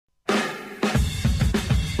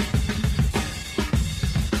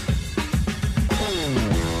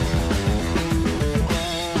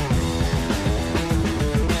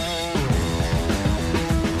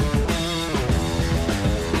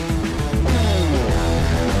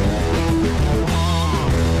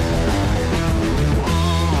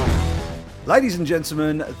Ladies and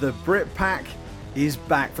gentlemen, the Brit Pack is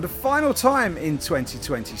back for the final time in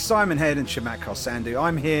 2020. Simon Head and Shamakar Sandhu.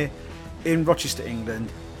 I'm here in Rochester,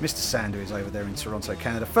 England. Mr. Sandhu is over there in Toronto,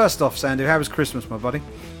 Canada. First off, Sandhu, how was Christmas, my buddy?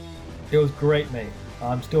 It was great, mate.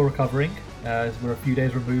 I'm still recovering, as we're a few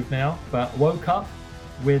days removed now, but woke up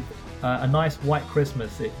with a nice white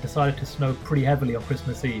Christmas. It decided to snow pretty heavily on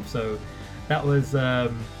Christmas Eve, so that was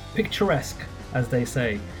picturesque, as they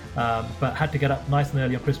say. But had to get up nice and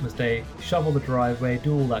early on Christmas Day, shovel the driveway,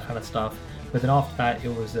 do all that kind of stuff. But then after that,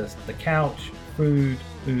 it was just the couch, food,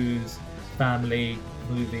 booze, family,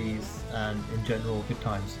 movies, and in general, good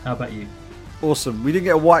times. How about you? Awesome. We didn't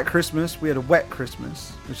get a white Christmas. We had a wet Christmas,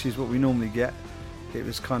 which is what we normally get. It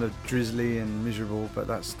was kind of drizzly and miserable, but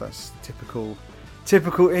that's typical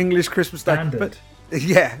English Christmas day. Standard. But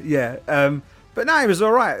yeah. But no, it was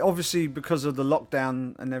all right. Obviously, because of the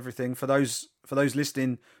lockdown and everything. For those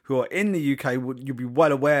listening who are in the UK, you'll be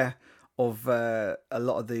well aware of a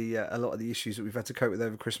lot of the issues that we've had to cope with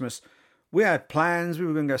over Christmas. We had plans. We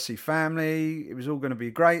were going to go see family. It was all going to be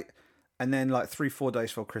great. And then, like 3-4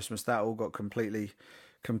 days before Christmas, that all got completely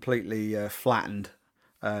flattened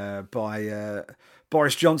by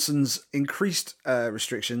Boris Johnson's increased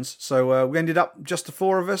restrictions. So we ended up just the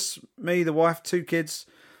four of us, me, the wife, 2 kids,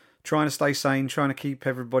 trying to stay sane, trying to keep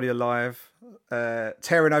everybody alive,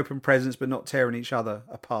 tearing open presents but not tearing each other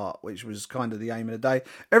apart, which was kind of the aim of the day.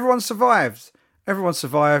 Everyone survived.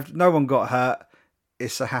 No one got hurt.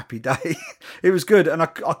 It's a happy day. It was good. And I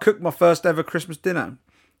cooked my first ever Christmas dinner.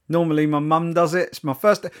 Normally my mum does it. It's my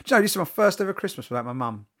first. This is my first ever Christmas without my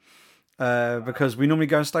mum. Because we normally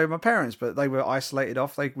go and stay with my parents, but they were isolated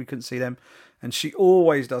off. We couldn't see them. And she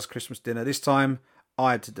always does Christmas dinner. This time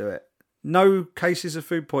I had to do it. No cases of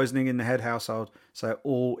food poisoning in the Head household, so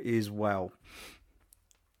all is well.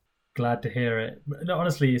 Glad to hear it. No,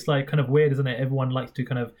 honestly, it's like kind of weird, isn't it? Everyone likes to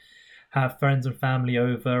kind of have friends and family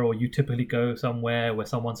over, or you typically go somewhere where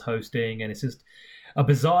someone's hosting, and it's just a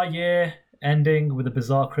bizarre year ending with a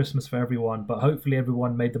bizarre Christmas for everyone. But hopefully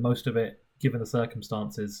everyone made the most of it, given the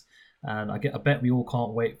circumstances. And I bet we all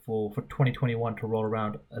can't wait for 2021 to roll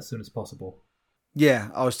around as soon as possible. Yeah,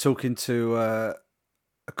 I was talking to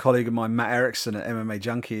a colleague of mine, Matt Erickson at MMA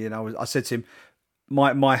Junkie, and I said to him,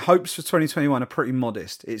 my hopes for 2021 are pretty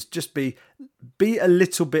modest. It's just be a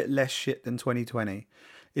little bit less shit than 2020.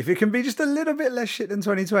 If it can be just a little bit less shit than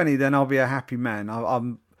 2020, then I'll be a happy man.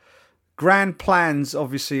 I'm grand plans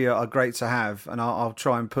obviously are great to have, and I'll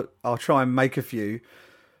try and make a few,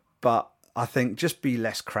 but I think just be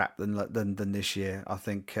less crap than this year. I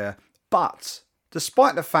think, but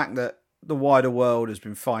despite the fact that the wider world has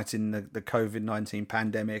been fighting the COVID-19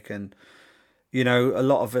 pandemic, and a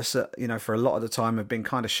lot of us, for a lot of the time have been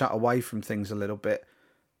kind of shut away from things a little bit.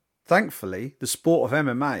 Thankfully, the sport of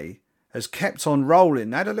MMA has kept on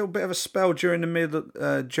rolling. They had a little bit of a spell during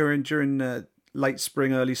during late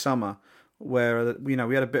spring, early summer, where we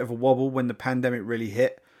had a bit of a wobble when the pandemic really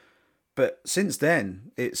hit. But since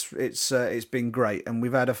then, it's been great, and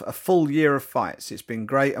we've had a full year of fights. It's been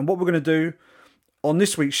great, and what we're going to do on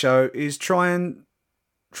this week's show is try and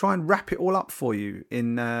wrap it all up for you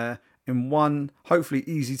in one hopefully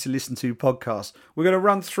easy to listen to podcast. We're going to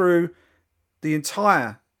run through the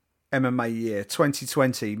entire MMA year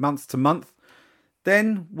 2020 month to month.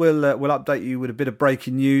 Then we'll update you with a bit of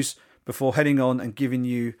breaking news before heading on and giving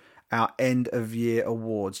you our end of year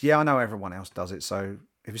awards. Yeah, I know everyone else does it, so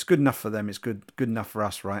if it's good enough for them, it's good enough for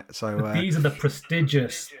us, right? So these are the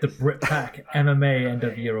prestigious, the Brit Pack MMA end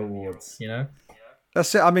of year awards,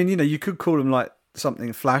 That's it. I mean, you could call them like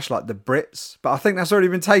something flash, like the Brits, but I think that's already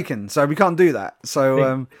been taken, so we can't do that. So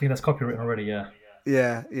I think that's copywritten already. Yeah.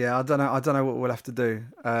 Yeah. I don't know what we'll have to do.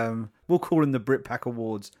 We'll call them the Brit Pack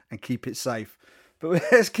Awards and keep it safe. But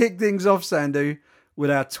let's kick things off, Sandhu,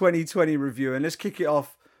 with our 2020 review, and let's kick it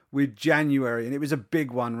off with January, and it was a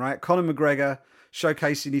big one, right? Conor McGregor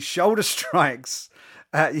showcasing his shoulder strikes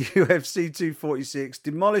at UFC 246,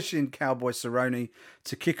 demolishing Cowboy Cerrone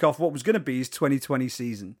to kick off what was going to be his 2020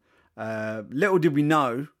 season. Little did we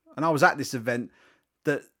know, and I was at this event,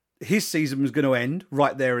 that his season was going to end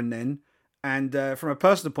right there and then. And from a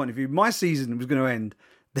personal point of view, my season was going to end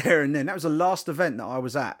there and then. That was the last event that I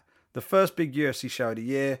was at. The first big UFC show of the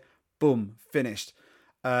year. Boom, finished.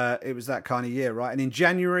 It was that kind of year, right? And in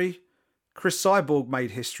January, Chris Cyborg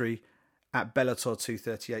made history at Bellator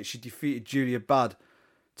 238. She defeated Julia Budd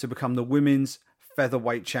to become the women's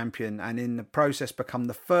featherweight champion, and in the process become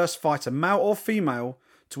the first fighter, male or female,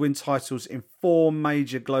 to win titles in 4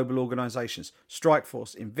 major global organisations: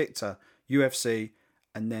 Strikeforce, Invicta, UFC,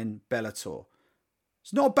 and then Bellator.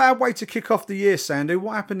 It's not a bad way to kick off the year, Sandhu.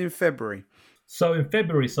 What happened in February? So in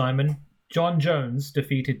February, Simon, John Jones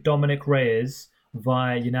defeated Dominic Reyes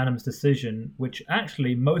via unanimous decision, which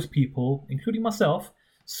actually most people, including myself,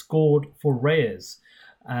 scored for Reyes.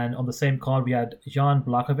 And on the same card, we had Jan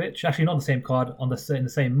Blachowicz. Actually, not on the same card, in the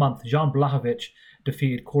same month. Jan Blachowicz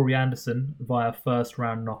defeated Corey Anderson via first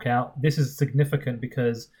round knockout. This is significant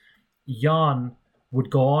because Jan would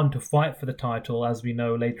go on to fight for the title, as we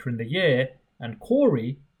know, later in the year, and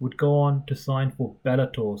Corey would go on to sign for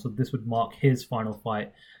Bellator. So this would mark his final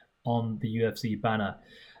fight on the UFC banner.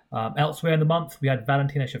 Elsewhere in the month, we had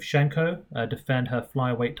Valentina Shevchenko defend her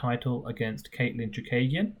flyweight title against Caitlin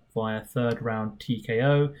Chukagian via third round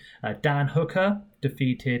TKO. Dan Hooker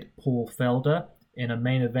defeated Paul Felder in a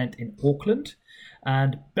main event in Auckland.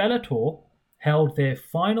 And Bellator held their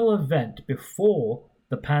final event before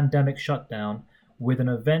the pandemic shutdown with an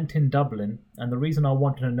event in Dublin. And the reason I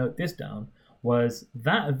wanted to note this down was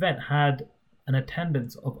that event had an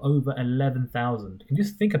attendance of over 11,000. Can you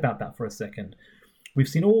just think about that for a second? We've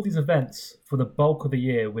seen all these events for the bulk of the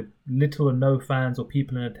year with little or no fans or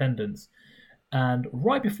people in attendance. And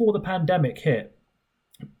right before the pandemic hit,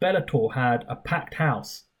 Bellator had a packed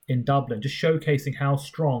house in Dublin, just showcasing how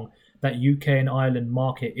strong that UK and Ireland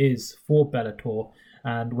market is for Bellator.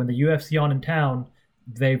 And when the UFC aren't in town,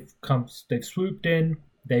 they've swooped in,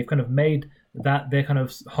 they've kind of made that their kind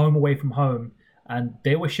of home away from home, and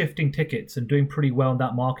they were shifting tickets and doing pretty well in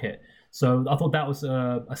that market. So I thought that was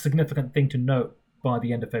a significant thing to note by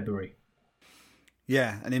the end of February.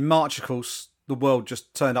 Yeah, and in March, of course, the world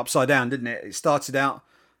just turned upside down, didn't it? It started out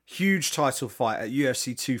huge title fight at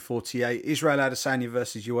UFC 248, Israel Adesanya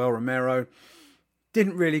versus Yoel Romero.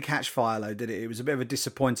 Didn't really catch fire though, did it? It was a bit of a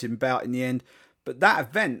disappointing bout in the end. But that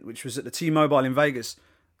event, which was at the T-Mobile in Vegas,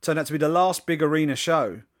 turned out to be the last big arena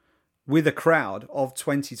show with a crowd of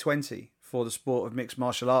 2020 for the sport of mixed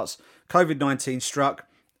martial arts. COVID-19 struck.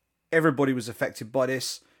 Everybody was affected by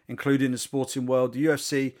this, including the sporting world. The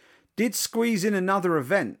UFC did squeeze in another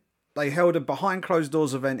event. They held a behind closed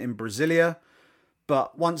doors event in Brasilia,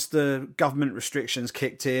 but once the government restrictions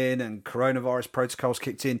kicked in and coronavirus protocols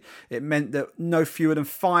kicked in, it meant that no fewer than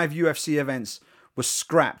 5 UFC events were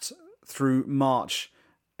scrapped through March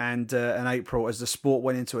and April as the sport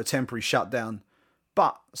went into a temporary shutdown.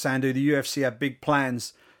 But, Sandu, the UFC had big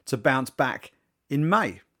plans to bounce back in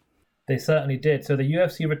May. They certainly did. So the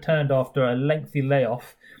UFC returned after a lengthy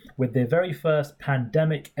layoff with their very first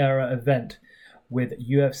pandemic-era event with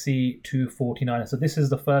UFC 249. So this is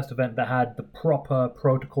the first event that had the proper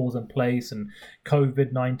protocols in place and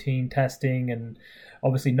COVID-19 testing and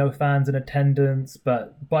obviously no fans in attendance.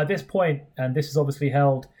 But by this point, and this is obviously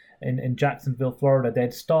held in Jacksonville, Florida,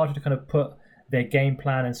 they'd started to kind of put their game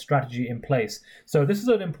plan and strategy in place. So this is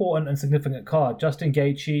an important and significant card. Justin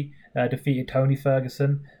Gaethje defeated Tony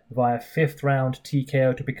Ferguson via 5th round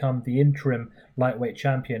TKO to become the interim lightweight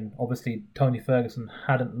champion. Obviously, Tony Ferguson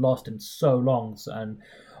hadn't lost in so long, and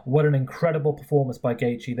what an incredible performance by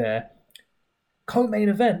Gaethje there. Co-main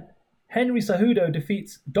event, Henry Cejudo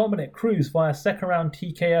defeats Dominic Cruz via 2nd round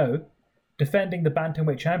TKO, defending the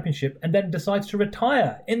bantamweight championship, and then decides to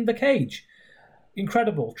retire in the cage.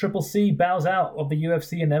 Incredible. Triple C bows out of the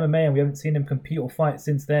UFC and MMA, and we haven't seen him compete or fight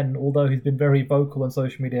since then, although he's been very vocal on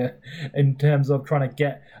social media in terms of trying to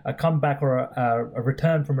get a comeback or a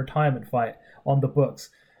return from retirement fight on the books.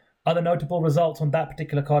 Other notable results on that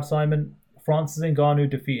particular card, Simon: Francis Ngannou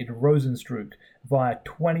defeated Rosenstruck via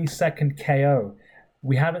 22nd KO.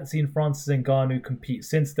 We haven't seen Francis Ngannou compete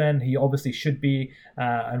since then. He obviously should be,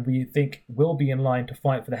 and we think will be in line to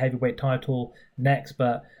fight for the heavyweight title next.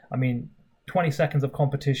 But, I mean, 20 seconds of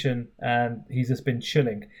competition and he's just been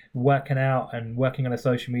chilling, working out and working on his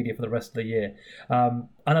social media for the rest of the year.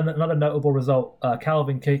 Another notable result,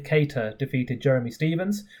 Calvin Kattar defeated Jeremy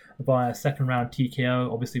Stevens via 2nd round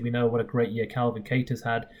TKO. Obviously, we know what a great year Calvin Kattar's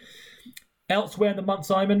had. Elsewhere in the month,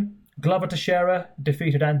 Simon, Glover Teixeira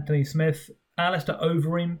defeated Anthony Smith. Alistair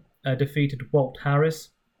Overeem defeated Walt Harris.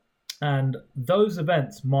 And those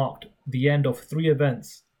events marked the end of 3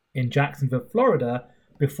 events in Jacksonville, Florida,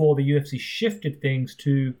 before the UFC shifted things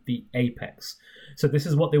to the Apex. So this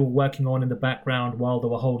is what they were working on in the background while they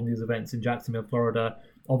were holding these events in Jacksonville, Florida.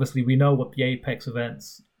 Obviously, we know what the Apex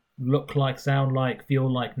events look like, sound like,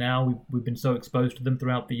 feel like now. We've been so exposed to them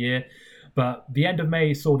throughout the year. But the end of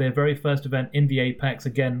May saw their very first event in the Apex,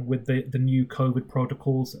 again, with the new COVID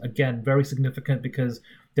protocols. Again, very significant because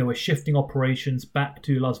they were shifting operations back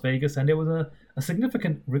to Las Vegas, and it was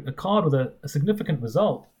a card with a significant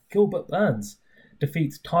result. Gilbert Burns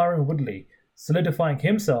defeats Tyron Woodley, solidifying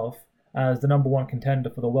himself as the number 1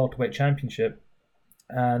 contender for the welterweight championship.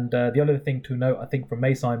 And the other thing to note, I think, from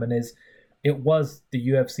May, Simon, is it was the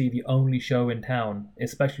UFC the only show in town,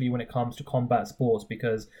 especially when it comes to combat sports,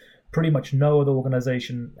 because Pretty much no other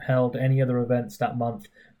organization held any other events that month.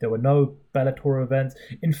 There were no Bellator events.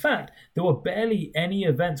 In fact, there were barely any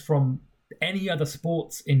events from any other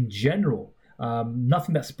sports in general.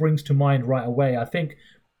 Nothing that springs to mind right away. I think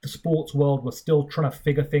the sports world was still trying to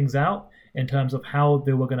figure things out in terms of how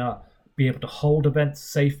they were going to be able to hold events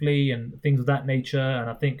safely and things of that nature. And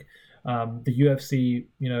I think the UFC,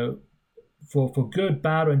 for good,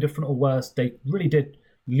 bad, or indifferent or worse, they really did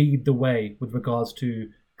lead the way with regards to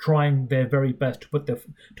trying their very best to put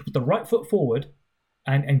the right foot forward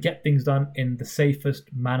and get things done in the safest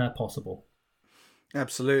manner possible.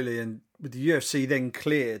 Absolutely. And with the UFC then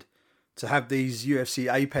cleared to have these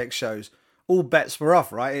UFC Apex shows, all bets were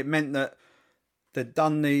off, right? It meant that they'd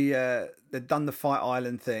done the Fight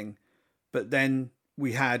Island thing, but then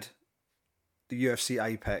we had the UFC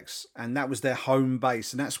Apex, and that was their home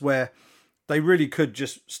base, and that's where they really could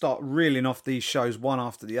just start reeling off these shows one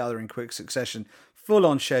after the other in quick succession, full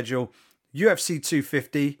on schedule. UFC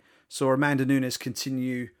 250 saw Amanda Nunes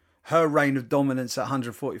continue her reign of dominance at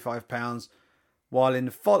 145 pounds, while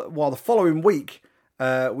the following week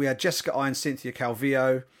we had Jessica Eye and Cynthia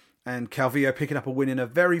Calvillo, and Calvillo picking up a win in her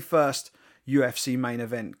very first UFC main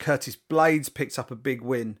event. Curtis Blades picked up a big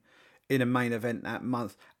win in a main event that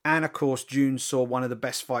month. And of course, June saw one of the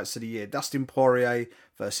best fights of the year. Dustin Poirier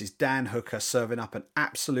versus Dan Hooker, serving up an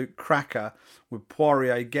absolute cracker, with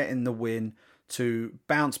Poirier getting the win to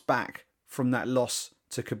bounce back from that loss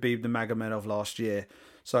to Khabib Nurmagomedov last year.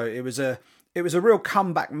 So it was a real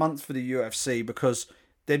comeback month for the UFC, because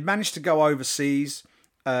they'd managed to go overseas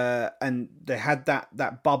and they had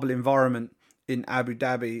that bubble environment in Abu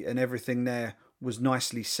Dhabi, and everything there was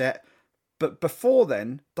nicely set. But before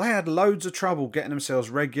then, they had loads of trouble getting themselves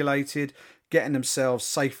regulated, getting themselves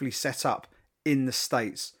safely set up in the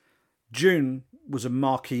States. June was a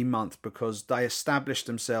marquee month because they established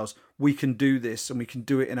themselves. We can do this, and we can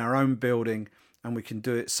do it in our own building, and we can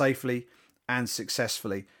do it safely and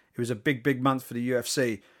successfully. It was a big, big month for the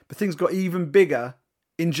UFC. But things got even bigger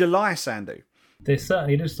in July, Sandu. They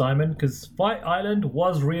certainly did, Simon, because Fight Island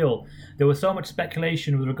was real. There was so much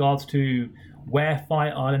speculation with regards to where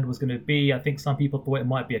Fight Island was going to be. I think some people thought it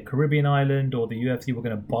might be a Caribbean island, or the UFC were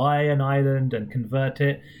going to buy an island and convert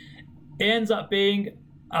it. It ends up being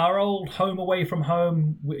our old home away from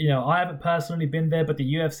home. I haven't personally been there, but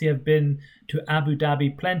the UFC have been to Abu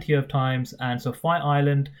Dhabi plenty of times, and so Fight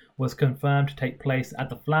Island was confirmed to take place at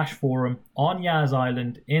the Flash Forum on Yas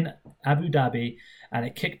Island in Abu Dhabi, and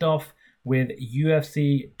it kicked off with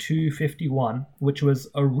UFC 251, which was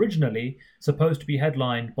originally supposed to be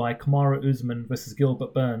headlined by Kamaru Usman versus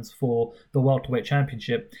Gilbert Burns for the welterweight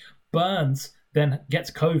championship. Burns then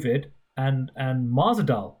gets COVID, and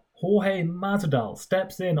Jorge Masvidal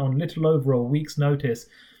steps in on little over a week's notice.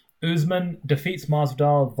 Usman defeats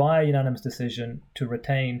Masvidal via unanimous decision to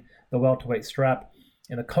retain the welterweight strap.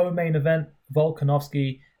 In the co-main event,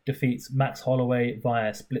 Volkanovski defeats Max Holloway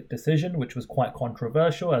via split decision, which was quite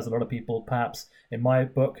controversial, as a lot of people, perhaps in my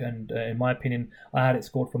book and in my opinion, I had it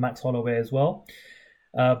scored for Max Holloway as well.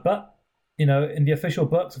 But in the official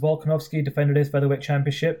books, Volkanovski defended his featherweight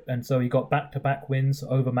championship, and so he got back-to-back wins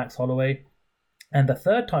over Max Holloway. And the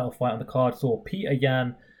third title fight on the card saw Peter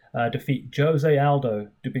Yan defeat Jose Aldo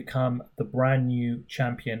to become the brand new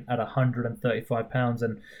champion at 135 pounds.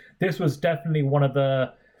 And this was definitely one of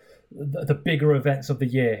the bigger events of the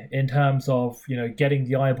year in terms of getting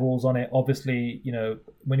the eyeballs on it. Obviously,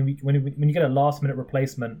 when you get a last minute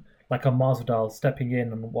replacement like a Masvidal stepping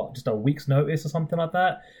in on just a week's notice or something like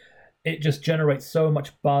that, it just generates so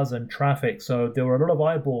much buzz and traffic. So there were a lot of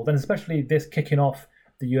eyeballs, and especially this kicking off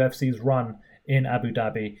the UFC's run in Abu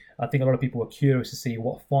Dhabi. I think a lot of people were curious to see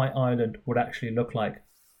what Fight Island would actually look like.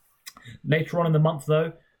 Later on in the month,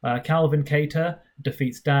 though, Calvin Kattar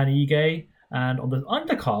defeats Dan Ige. And on the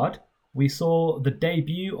undercard, we saw the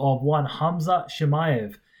debut of one Hamza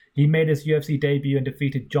Chimaev. He made his UFC debut and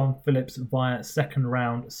defeated John Phillips via second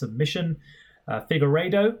round submission.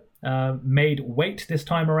 Figueiredo made weight this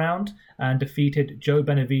time around and defeated Joe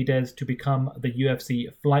Benavidez to become the UFC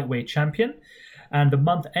flyweight champion. And the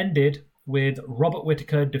month ended with Robert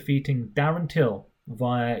Whittaker defeating Darren Till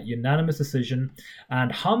via unanimous decision,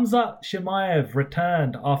 and Hamza Chimaev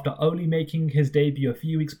returned after only making his debut a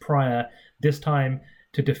few weeks prior, this time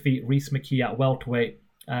to defeat Rhys McKee at welterweight.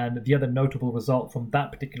 And the other notable result from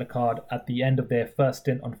that particular card at the end of their first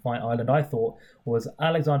stint on Fight Island, I thought, was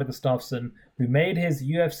Alexander Gustafsson, who made his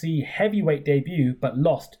UFC heavyweight debut but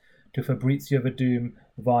lost to Fabrizio Verdum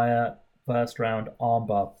via first round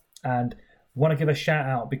armbar. And want to give a shout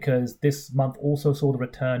out because this month also saw the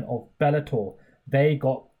return of Bellator. They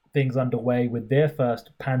got things underway with their first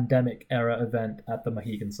pandemic era event at the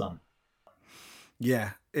Mohegan Sun.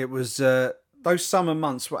 Yeah, It was those summer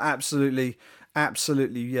months were absolutely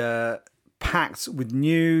packed with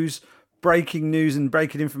news, breaking news and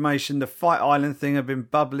breaking information. The Fight Island thing had been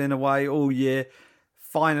bubbling away all year.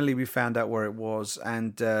 Finally, we found out where it was,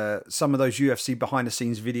 and some of those UFC behind the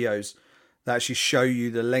scenes videos that actually show you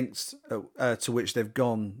the lengths to which they've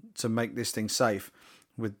gone to make this thing safe,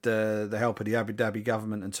 with the help of the Abu Dhabi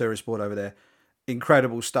government and tourist board over there.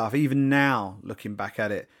 Incredible stuff. Even now, looking back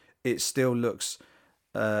at it, it still looks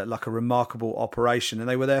like a remarkable operation. And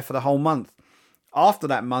they were there for the whole month. After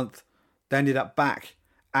that month, they ended up back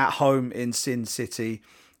at home in Sin City.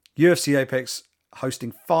 UFC Apex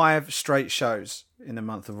hosting 5 straight shows in the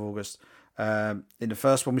month of August. In the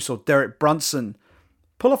first one, we saw Derek Brunson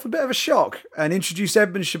pull off a bit of a shock and introduce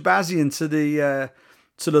Edmund Shabazian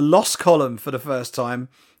to the loss column for the first time.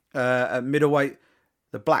 At middleweight,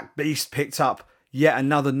 the Black Beast picked up yet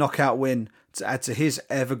another knockout win to add to his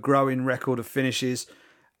ever-growing record of finishes.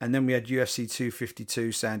 And then we had UFC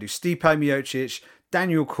 252, Sandu. Stipe Miocic,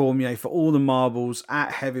 Daniel Cormier for all the marbles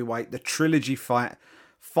at heavyweight. The trilogy fight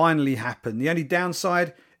finally happened. The only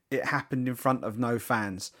downside, it happened in front of no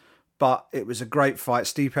fans. But it was a great fight.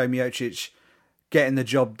 Stipe Miocic getting the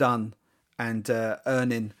job done and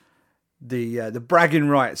earning the bragging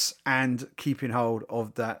rights and keeping hold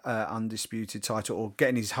of that undisputed title, or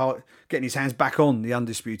getting his hands back on the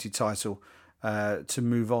undisputed title to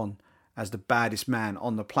move on as the baddest man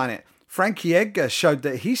on the planet. Frankie Edgar showed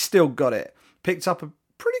that he's still got it. Picked up a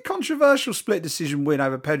pretty controversial split decision win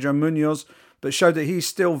over Pedro Munoz, but showed that he's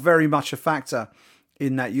still very much a factor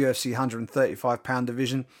in that UFC 135-pound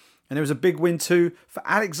division. And there was a big win too for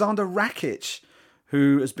Alexander Rakic,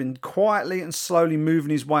 who has been quietly and slowly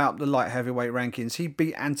moving his way up the light heavyweight rankings. He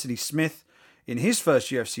beat Anthony Smith in his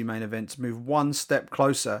first UFC main event to move one step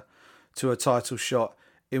closer to a title shot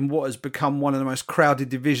in what has become one of the most crowded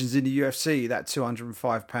divisions in the UFC, that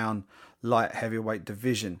 205-pound light heavyweight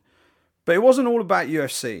division. But it wasn't all about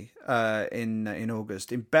UFC in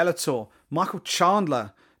August. In Bellator, Michael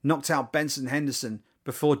Chandler knocked out Benson Henderson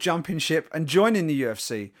before jumping ship and joining the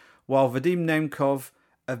UFC, while Vadim Nemkov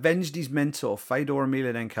avenged his mentor, Fedor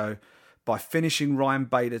Emelianenko, by finishing Ryan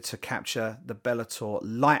Bader to capture the Bellator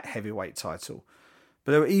light heavyweight title.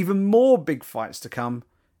 But there were even more big fights to come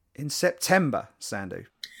in September, Sandu.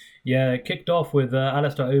 Yeah, it kicked off with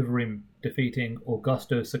Alistair Overeem defeating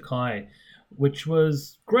Augusto Sakai, which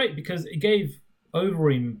was great because it gave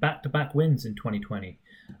Overeem back-to-back wins in 2020.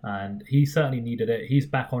 And he certainly needed it. He's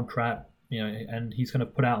back on track, and he's going to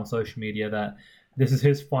put out on social media that this is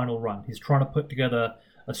his final run. He's trying to put together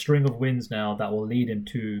a string of wins now that will lead him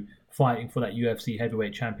to fighting for that UFC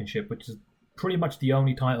heavyweight championship, which is pretty much the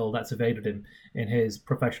only title that's evaded him in his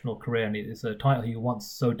professional career, and it's a title he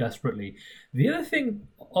wants so desperately. The other thing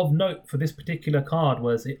of note for this particular card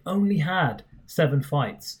was it only had 7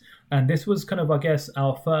 fights, and this was kind of, I guess,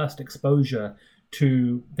 our first exposure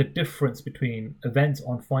to the difference between events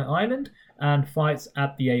on Fight Island and fights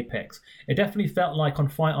at the Apex. It definitely felt like on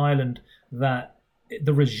Fight Island that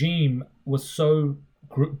the regime was so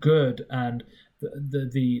good, and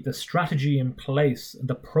the strategy in place,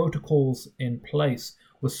 the protocols in place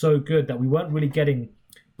was so good that we weren't really getting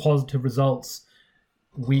positive results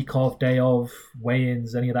week of, day of,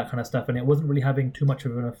 weigh-ins, any of that kind of stuff, and it wasn't really having too much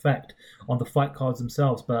of an effect on the fight cards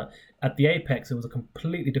themselves. But at the Apex, it was a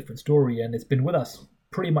completely different story, and it's been with us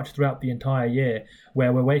pretty much throughout the entire year,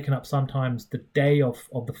 where we're waking up sometimes the day of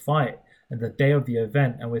the fight and the day of the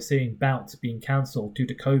event, and we're seeing bouts being cancelled due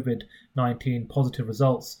to COVID-19 positive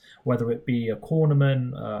results, whether it be a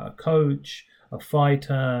cornerman, a coach, a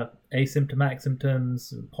fighter, asymptomatic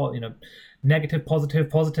symptoms, negative,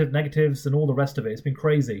 positive, negatives, and all the rest of it. It's been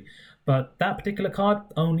crazy. But that particular card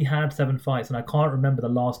only had 7 fights, and I can't remember the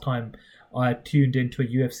last time I tuned into a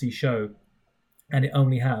UFC show and it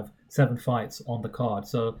only have 7 fights on the card.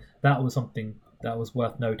 So that was something that was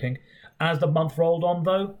worth noting. As the month rolled on,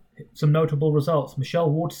 though, some notable results. Michelle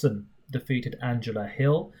Waterson defeated Angela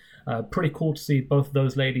Hill. Pretty cool to see both of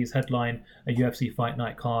those ladies headline a UFC Fight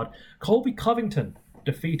Night card. Colby Covington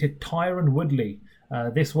defeated Tyron Woodley.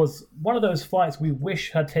 This was one of those fights we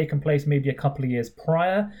wish had taken place maybe a couple of years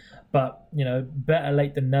prior, but better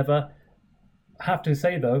late than never. I have to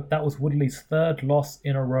say though, that was Woodley's 3rd loss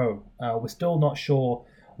in a row. We're still not sure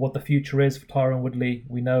what the future is for Tyron Woodley.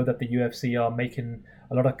 We know that the UFC are making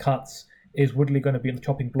a lot of cuts. Is Woodley going to be in the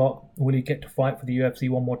chopping block? Will he get to fight for the UFC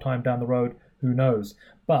one more time down the road? Who knows?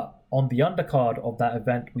 But on the undercard of that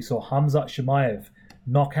event, we saw Hamzat Chimaev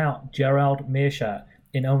knock out Gerald Meerschaert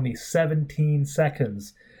in only 17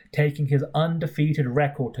 seconds, taking his undefeated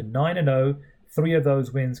record to 9-0, 3 of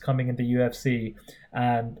those wins coming in the UFC.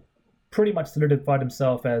 And pretty much solidified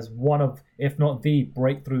himself as one of, if not the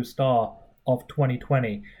breakthrough star of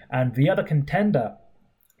 2020. And the other contender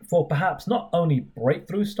for perhaps not only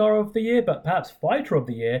breakthrough star of the year, but perhaps fighter of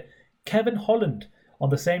the year, Kevin Holland on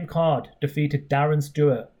the same card defeated Darren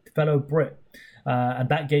Stewart, fellow Brit, and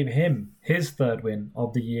that gave him his third win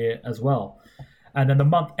of the year as well. And then the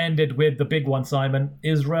month ended with the big one, Simon.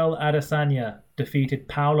 Israel Adesanya defeated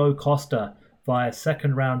Paulo Costa via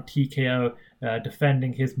second round TKO,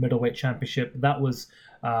 defending his middleweight championship. That was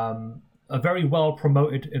a very well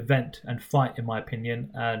promoted event and fight, in my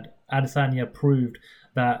opinion. And Adesanya proved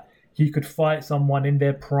that he could fight someone in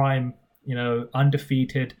their prime,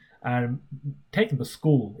 undefeated, and take them to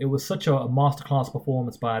school. It was such a masterclass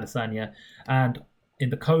performance by Adesanya. And in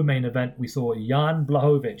the co-main event, we saw Jan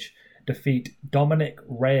Blachowicz defeat Dominic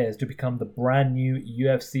Reyes to become the brand new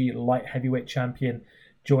UFC light heavyweight champion,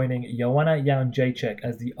 joining Joanna Jędrzejczyk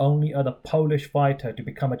as the only other Polish fighter to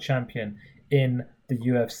become a champion in the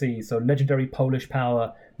UFC. So legendary Polish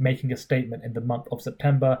power making a statement in the month of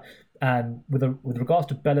September. And with regards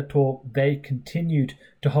to Bellator, they continued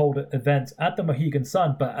to hold events at the Mohegan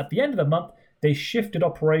Sun, but at the end of the month, they shifted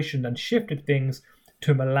operation and shifted things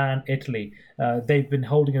to Milan, Italy. They've been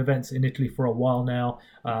holding events in Italy for a while now.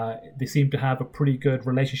 They seem to have a pretty good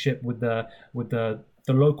relationship with the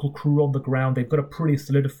local crew on the ground. They've got a pretty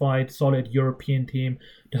solidified, solid European team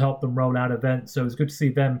to help them roll out events. So it's good to see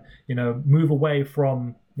them, move away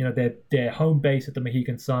from their home base at the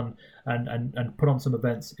Mohegan Sun and put on some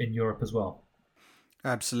events in Europe as well.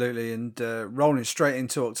 Absolutely, and rolling straight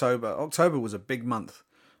into October. October was a big month.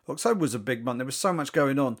 There was so much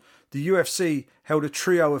going on. The UFC held a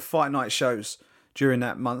trio of fight night shows during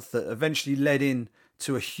that month that eventually led in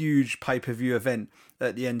to a huge pay-per-view event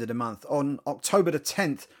at the end of the month. On October the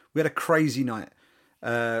 10th, we had a crazy night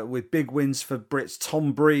with big wins for Brits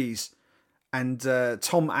Tom Breeze and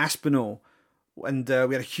Tom Aspinall. And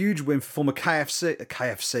we had a huge win for former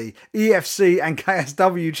EFC and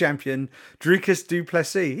KSW champion Dricus du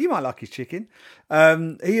Plessis. He might like his chicken.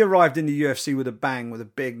 He arrived in the UFC with a bang, with a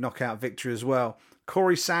big knockout victory as well.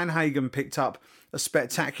 Corey Sandhagen picked up a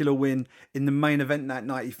spectacular win in the main event that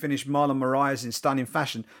night. He finished Marlon Moraes in stunning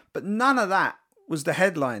fashion. But none of that was the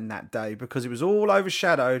headline that day, because it was all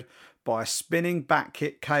overshadowed by a spinning back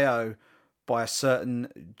kick KO by a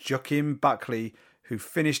certain Joaquin Buckley, who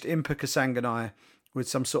finished Impa Kasanganay with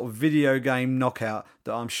some sort of video game knockout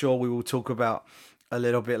that I'm sure we will talk about a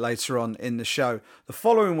little bit later on in the show. The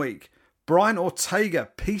following week, Brian Ortega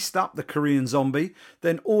pieced up the Korean Zombie.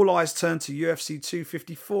 Then all eyes turned to UFC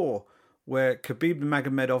 254, where Khabib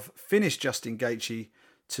Nurmagomedov finished Justin Gaethje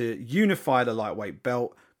to unify the lightweight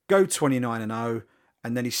belt, go 29-0,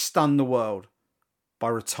 and then he stunned the world by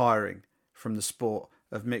retiring from the sport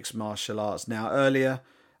of mixed martial arts. Now, earlier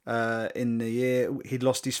in the year, he'd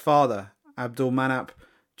lost his father, Abdul Manap,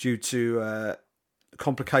 due to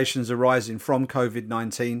complications arising from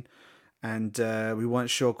COVID-19, and we weren't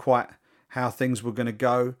sure quite how things were going to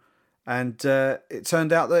go, and it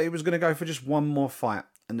turned out that he was going to go for just one more fight.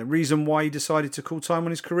 And the reason why he decided to call time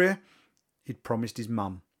on his career, he'd promised his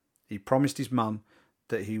mum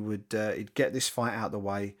that he would he'd get this fight out of the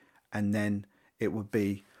way, and then it would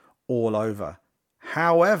be all over.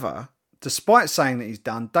 However, despite saying that he's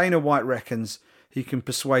done, Dana White reckons he can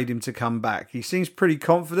persuade him to come back. He seems pretty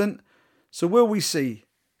confident. So will we see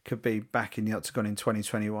Khabib back in the octagon in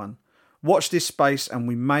 2021? Watch this space, and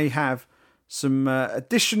we may have some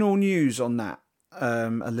additional news on that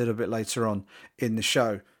a little bit later on in the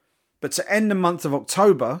show. But to end the month of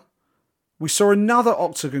October, we saw another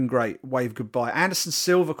octagon great wave goodbye. Anderson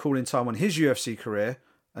Silva calling time on his UFC career,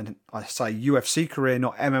 and I say UFC career,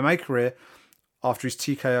 not MMA career, after his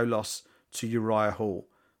TKO loss to Uriah Hall.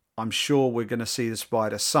 I'm sure we're going to see the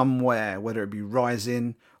Spider somewhere, whether it be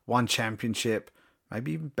Rising, One Championship,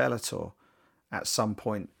 maybe even Bellator at some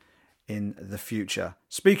point in the future.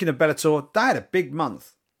 Speaking of Bellator, they had a big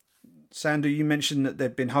month. Sandu, you mentioned that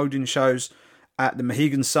they've been holding shows at the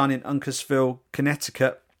Mohegan Sun in Uncasville,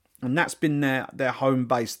 Connecticut, and that's been their home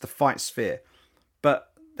base, the Fight Sphere.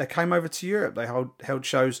 But they came over to Europe. They held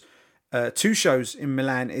shows, 2 shows in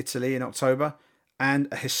Milan, Italy in October, and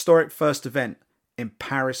a historic first event in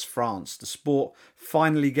Paris, France. The sport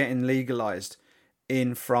finally getting legalised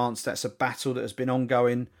in France. That's a battle that has been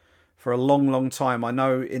ongoing for a long, long time. I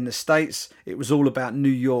know in the States, it was all about New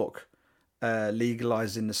York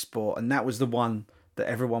legalising the sport, and that was the one that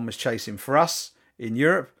everyone was chasing. For us in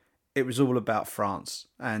Europe, it was all about France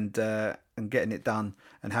and getting it done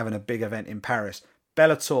and having a big event in Paris.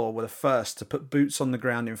 Bellator were the first to put boots on the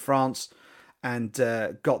ground in France and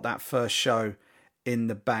got that first show in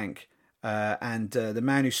the bank. And the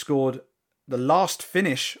man who scored the last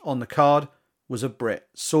finish on the card was a Brit.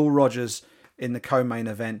 Saul Rogers in the co-main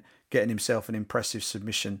event, getting himself an impressive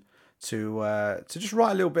submission to just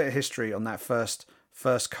write a little bit of history on that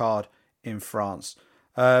first card in France.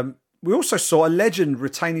 We also saw a legend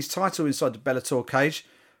retain his title inside the Bellator cage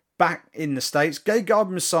back in the States. Gegard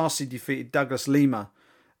Mousasi defeated Douglas Lima,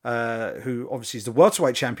 who obviously is the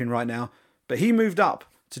welterweight champion right now, but he moved up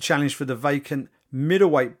to challenge for the vacant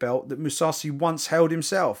middleweight belt that Mousasi once held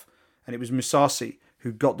himself. And it was Mousasi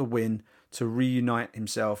who got the win to reunite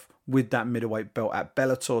himself with that middleweight belt at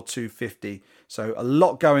Bellator 250. So a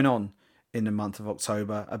lot going on in the month of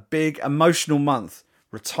October. A big emotional month.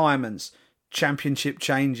 Retirements, championship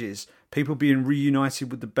changes, people being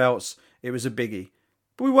reunited with the belts. It was a biggie.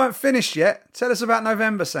 But we weren't finished yet. Tell us about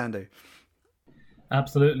November, Sandu.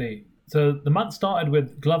 Absolutely. So the month started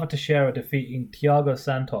with Glover Teixeira defeating Thiago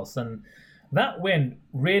Santos, and that win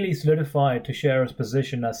really solidified Teixeira's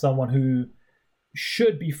position as someone who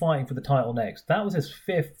should be fighting for the title next. That was his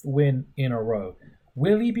 5th win in a row.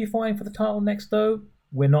 Will he be fighting for the title next, though?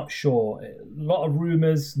 We're not sure. A lot of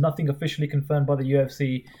rumours, nothing officially confirmed by the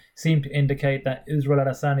UFC, seem to indicate that Israel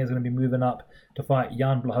Adesanya is going to be moving up to fight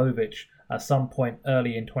Jan Blachowicz at some point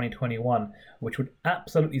early in 2021, which would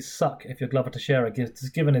absolutely suck if you're Glover Teixeira,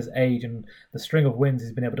 just given his age and the string of wins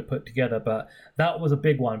he's been able to put together. But that was a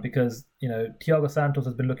big one because, Thiago Santos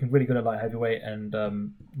has been looking really good at light heavyweight, and,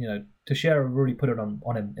 Teixeira really put it on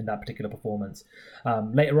him in that particular performance.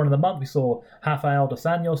 Later on in the month, we saw Rafael dos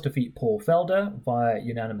Anjos defeat Paul Felder via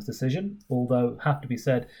unanimous decision, although, have to be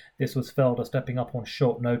said, this was Felder stepping up on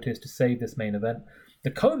short notice to save this main event.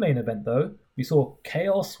 The co-main event, though, we saw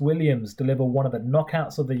Chaos Williams deliver one of the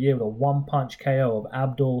knockouts of the year with a one-punch KO of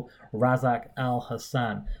Abdul Razak Al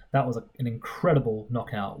Hassan. That was an incredible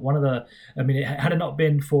knockout. Had it not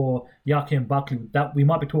been for Joaquin Buckley, that we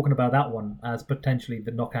might be talking about that one as potentially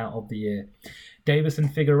the knockout of the year. Davison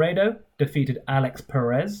Figueiredo defeated Alex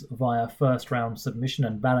Perez via first-round submission,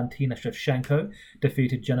 and Valentina Shevchenko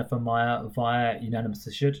defeated Jennifer Maia via unanimous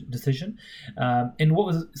decision in what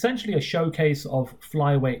was essentially a showcase of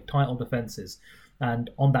flyweight title defenses. And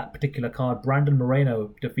on that particular card, Brandon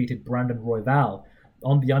Moreno defeated Brandon Royval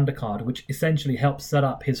on the undercard, which essentially helped set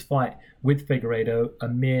up his fight with Figueiredo a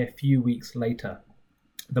mere few weeks later.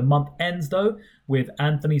 The month ends, though, with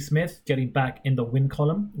Anthony Smith getting back in the win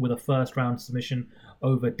column with a first-round submission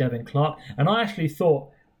over Devin Clark. And I actually thought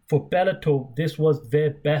for Bellator, this was their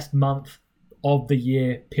best month of the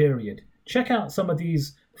year, period. Check out some of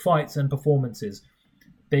these fights and performances.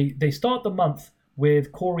 They start the month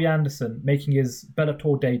with Corey Anderson making his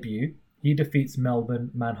Bellator debut. He defeats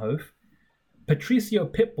Melbourne Manhoef. Patricio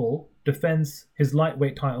Pitbull defends his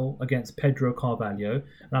lightweight title against Pedro Carvalho.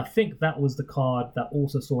 And I think that was the card that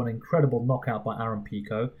also saw an incredible knockout by Aaron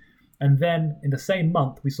Pico. And then in the same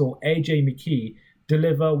month, we saw AJ McKee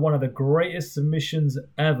deliver one of the greatest submissions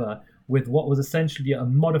ever with what was essentially a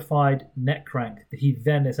modified neck crank that he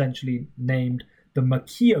then essentially named the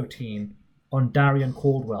McKeotine on Darian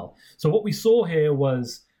Caldwell. So what we saw here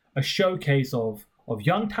was a showcase of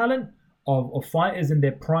young talent, of fighters in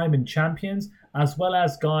their prime and champions, as well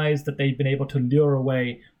as guys that they've been able to lure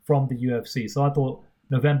away from the UFC. So I thought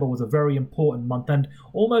November was a very important month and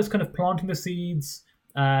almost kind of planting the seeds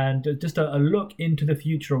and just a look into the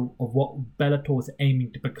future of what Bellator is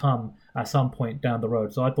aiming to become at some point down the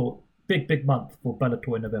road. So I thought big month for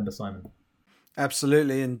Bellator in November, Simon.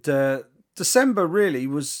 Absolutely. And December really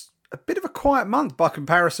was a bit of a quiet month by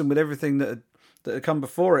comparison with everything that had come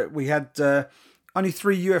before it. We had only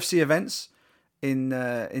 3 UFC events in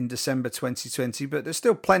December 2020, but there's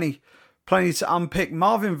still plenty to unpick.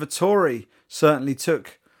 Marvin Vettori certainly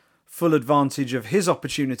took full advantage of his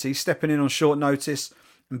opportunity, stepping in on short notice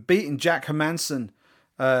and beating Jack Hermansson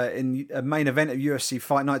in a main event of UFC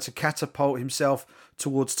Fight Night to catapult himself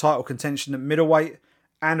towards title contention at middleweight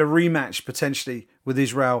and a rematch potentially with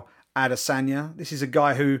Israel Adesanya. This is a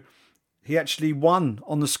guy who he actually won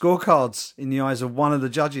on the scorecards in the eyes of one of the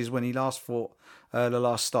judges when he last fought the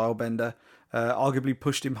last Stylebender. Arguably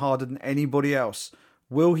pushed him harder than anybody else.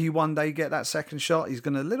 Will he one day get that second shot? He's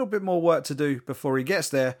got a little bit more work to do before he gets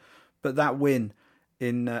there, but that win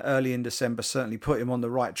in early in December certainly put him on the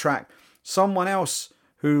right track. Someone else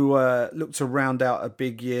who looked to round out a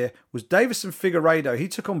big year was Davison Figueiredo. He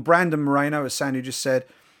took on Brandon Moreno, as Sandu just said,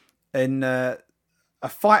 in a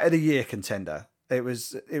fight of the year contender. It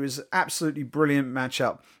was absolutely brilliant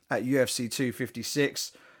matchup at UFC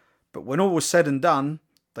 256. But when all was said and done,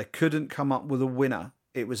 they couldn't come up with a winner.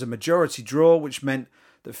 It was a majority draw, which meant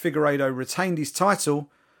that Figueiredo retained his title,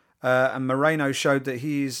 and Moreno showed that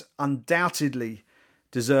he is undoubtedly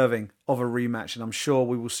deserving of a rematch. And I'm sure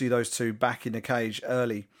we will see those two back in the cage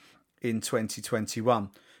early in 2021.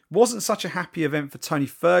 Wasn't such a happy event for Tony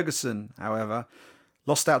Ferguson, however.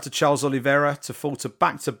 Lost out to Charles Oliveira to fall to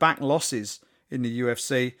back-to-back losses in the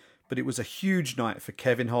UFC, but it was a huge night for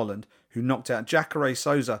Kevin Holland, who knocked out Jacare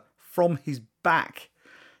Souza from his back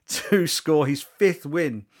to score his 5th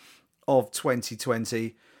win of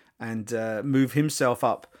 2020 and move himself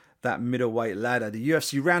up that middleweight ladder. The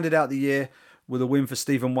UFC rounded out the year with a win for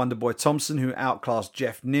Stephen Wonderboy Thompson, who outclassed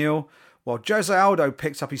Jeff Neal, while Jose Aldo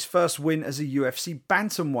picked up his first win as a UFC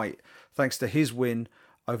bantamweight, thanks to his win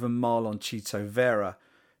over Marlon Chito Vera.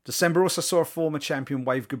 December also saw a former champion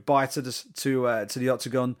wave goodbye to the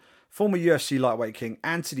Octagon. Former UFC lightweight king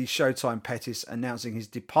Anthony Showtime Pettis announcing his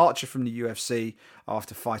departure from the UFC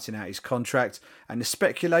after fighting out his contract. And the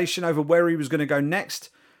speculation over where he was going to go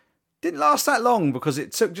next didn't last that long, because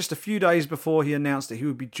it took just a few days before he announced that he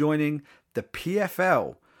would be joining the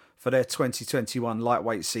PFL for their 2021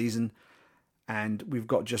 lightweight season. And we've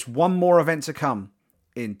got just one more event to come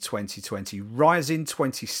in 2020. Rising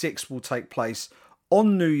 26 will take place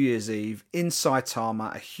on New Year's Eve in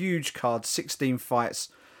Saitama. A huge card, 16 fights,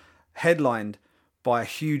 headlined by a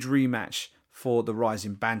huge rematch for the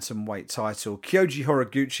Rising Bantamweight title. Kyoji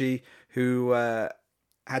Horiguchi, who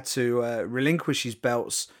had to relinquish his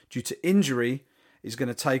belts due to injury, is going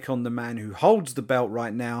to take on the man who holds the belt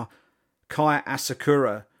right now, Kai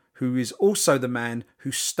Asakura, who is also the man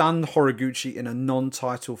who stunned Horiguchi in a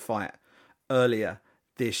non-title fight earlier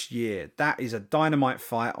this year. That is a dynamite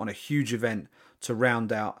fight on a huge event to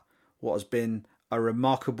round out what has been a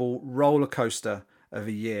remarkable roller coaster of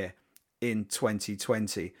a year in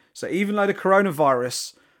 2020. So even though the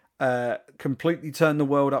coronavirus completely turned the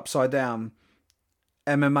world upside down,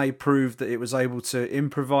 MMA proved that it was able to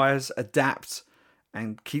improvise, adapt,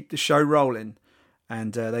 and keep the show rolling.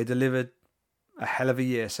 And they delivered a hell of a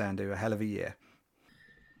year, Sandu, a hell of a year.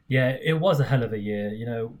 Yeah, it was a hell of a year. You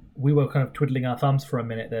know, we were kind of twiddling our thumbs for a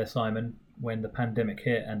minute there, Simon, when the pandemic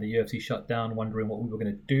hit and the UFC shut down, wondering what we were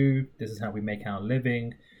going to do. This is how we make our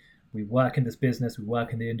living. We work in this business, we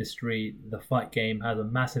work in the industry. The fight game has a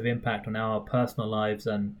massive impact on our personal lives,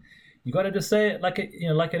 and you got to just say it like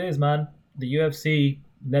it is, man. The UFC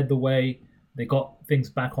led the way. They got things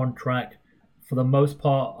back on track. For the most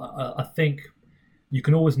part, I think you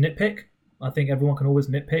can always nitpick. I think everyone can always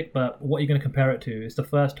nitpick, but what are you going to compare it to? It's the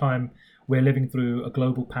first time we're living through a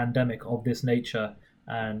global pandemic of this nature,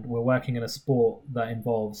 and we're working in a sport that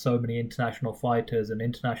involves so many international fighters and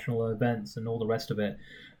international events and all the rest of it.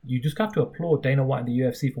 You just have to applaud Dana White and the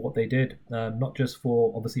UFC for what they did, not just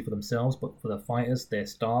for themselves, but for the fighters, their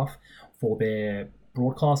staff, for their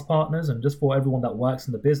broadcast partners, and just for everyone that works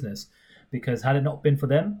in the business. Because had it not been for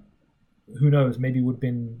them, who knows, maybe would have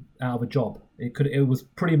been out of a job. It was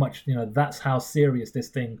pretty much, that's how serious this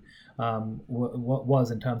thing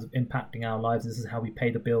was in terms of impacting our lives. This is how we pay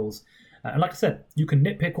the bills. And like I said, you can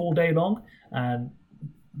nitpick all day long, and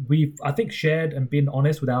we've, I think, shared and been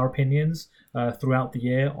honest with our opinions throughout the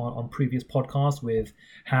year on previous podcasts with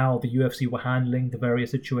how the UFC were handling the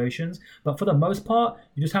various situations. But for the most part,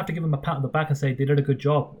 you just have to give them a pat on the back and say they did a good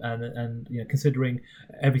job. And considering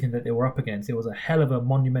everything that they were up against, it was a hell of a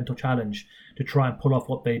monumental challenge to try and pull off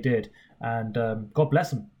what they did. And God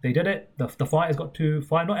bless them, they did it. The fighters got to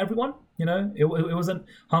fight. Not everyone, it wasn't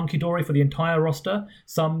hunky-dory for the entire roster.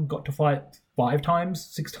 Some got to fight 5 times,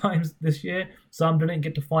 6 times this year. Some didn't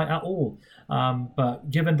get to fight at all.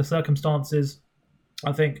 But given the circumstances,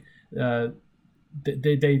 I think the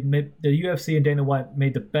UFC and Dana White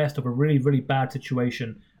made the best of a really, really bad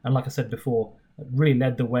situation. And like I said before, really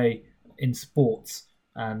led the way in sports.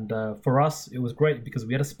 And for us, it was great because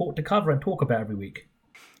we had a sport to cover and talk about every week.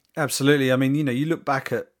 Absolutely. I mean, you look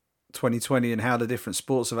back at 2020 and how the different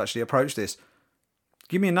sports have actually approached this.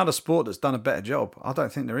 Give me another sport that's done a better job. I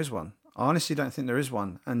don't think there is one. I honestly don't think there is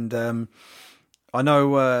one. And I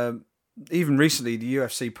know even recently the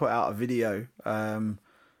UFC put out a video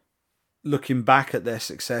looking back at their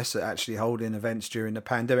success at actually holding events during the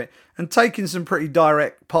pandemic and taking some pretty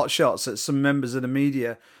direct pot shots at some members of the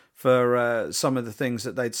media for some of the things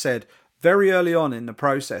that they'd said very early on in the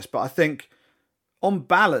process. But I think on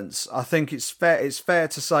balance, I think it's fair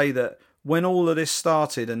to say that when all of this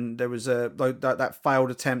started and there was that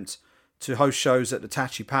failed attempt to host shows at the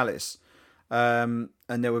Tachi Palace, and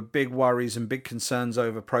there were big worries and big concerns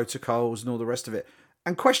over protocols and all the rest of it,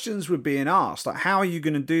 and questions were being asked, like, how are you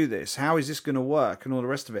going to do this? How is this going to work? And all the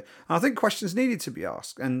rest of it. And I think questions needed to be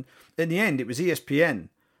asked. And in the end, it was ESPN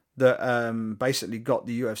that basically got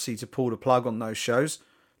the UFC to pull the plug on those shows.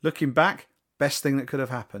 Looking back, best thing that could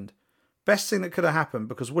have happened. Best thing that could have happened,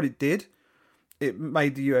 because what it did, it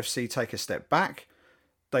made the UFC take a step back.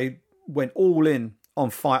 They went all in on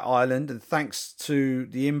Fight Island, and thanks to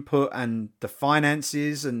the input and the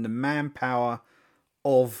finances and the manpower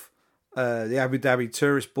of the Abu Dhabi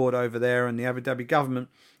Tourist Board over there and the Abu Dhabi government,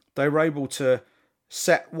 they were able to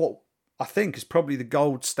set what I think is probably the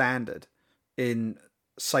gold standard in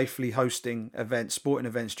safely hosting events, sporting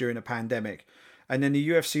events during a pandemic. And then the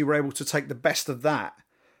UFC were able to take the best of that,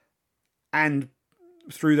 and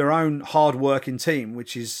through their own hard-working team,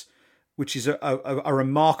 which is a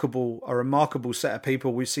remarkable set of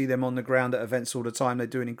people. We see them on the ground at events all the time. They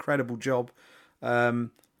do an incredible job to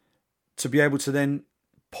be able to then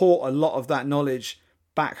port a lot of that knowledge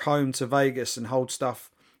back home to Vegas and hold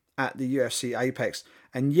stuff at the UFC Apex.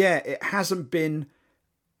 And yeah, it hasn't been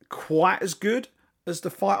quite as good as the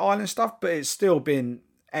Fight Island stuff, but it's still been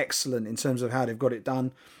excellent in terms of how they've got it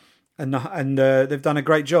done, and they've done a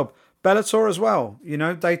great job. Bellator as well,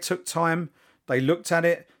 they took time, they looked at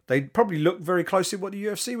it, they probably looked very closely at what the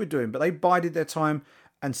UFC were doing, but they bided their time,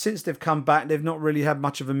 and since they've come back, they've not really had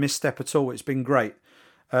much of a misstep at all. It's been great.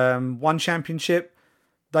 One championship,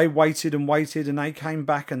 they waited, and they came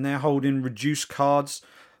back, and they're holding reduced cards.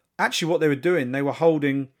 Actually, what they were doing, they were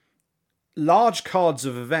holding large cards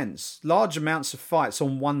of events, large amounts of fights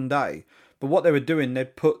on one day. But what they were doing,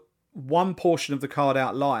 they'd put one portion of the card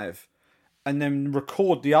out live and then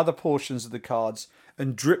record the other portions of the cards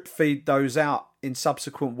and drip feed those out in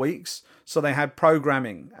subsequent weeks. So they had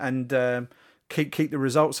programming and keep the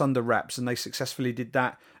results under wraps, and they successfully did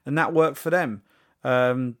that, and that worked for them.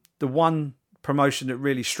 The one promotion that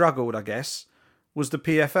really struggled, I guess, was the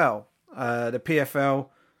PFL. The PFL,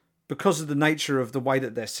 because of the nature of the way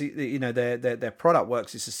that their product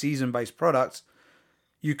works, it's a season-based product.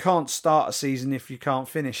 You can't start a season if you can't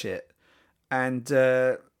finish it. And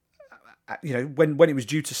when it was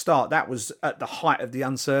due to start, that was at the height of the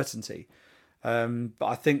uncertainty. But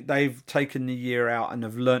I think they've taken the year out and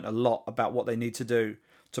have learnt a lot about what they need to do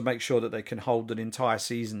to make sure that they can hold an entire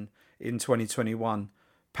season in 2021,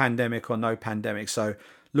 pandemic or no pandemic. So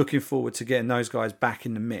looking forward to getting those guys back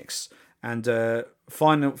in the mix. And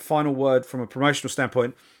final word from a promotional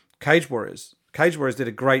standpoint, Cage Warriors. Cage Warriors did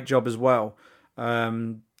a great job as well.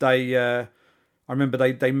 I remember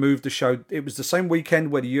they moved the show. It was the same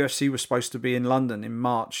weekend where the UFC was supposed to be in London in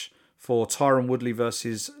March for Tyron Woodley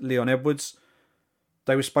versus Leon Edwards.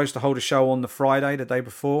 They were supposed to hold a show on the Friday, the day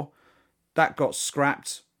before. That got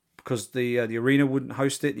scrapped because the arena wouldn't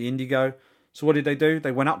host it, the Indigo. So what did they do?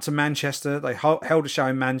 They went up to Manchester. They held a show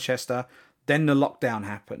in Manchester. Then the lockdown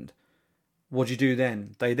happened. What do you do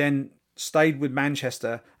then? They then stayed with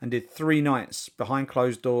Manchester and did 3 nights behind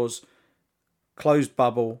closed doors, closed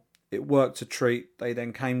bubble. It worked a treat. They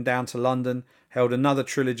then came down to London, held another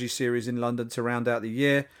trilogy series in London to round out the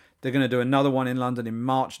year. They're going to do another one in London in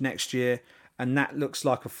March next year. And that looks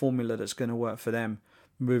like a formula that's going to work for them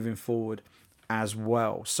moving forward as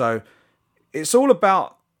well. So it's all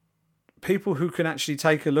about people who can actually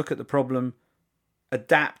take a look at the problem,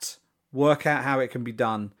 adapt, work out how it can be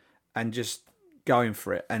done, and just going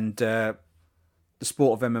for it. And the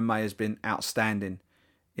sport of MMA has been outstanding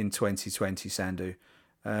in 2020, Sandhu.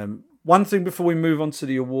 One thing before we move on to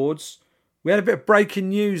the awards, we had a bit of breaking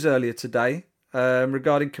news earlier today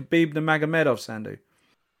regarding Khabib Nurmagomedov, Sandhu.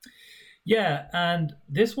 Yeah, and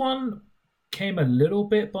this one came a little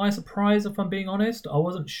bit by surprise, if I'm being honest. I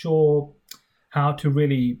wasn't sure how to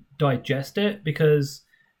really digest it, because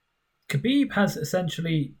Khabib has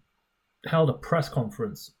essentially held a press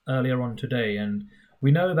conference earlier on today, and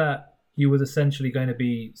we know that he was essentially going to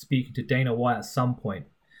be speaking to Dana White at some point.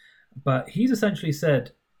 But he's essentially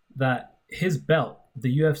said that his belt,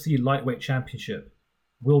 the UFC Lightweight Championship,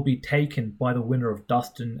 will be taken by the winner of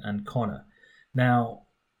Dustin and Conor. Now,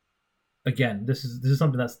 again, this is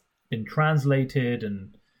something that's been translated,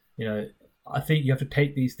 and I think you have to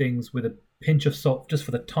take these things with a pinch of salt just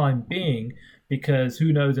for the time being, because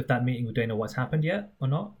who knows if that meeting with Dana White's happened yet or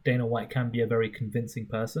not. Dana White can be a very convincing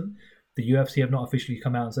person. The UFC have not officially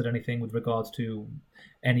come out and said anything with regards to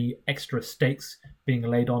any extra stakes being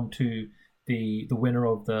laid on to the winner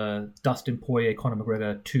of the Dustin Poirier-Conor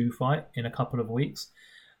McGregor 2 fight in a couple of weeks.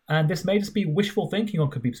 And this may just be wishful thinking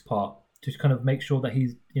on Khabib's part to kind of make sure that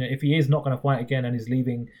he's, if he is not going to fight again and is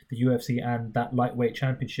leaving the UFC and that lightweight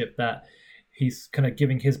championship, that he's kind of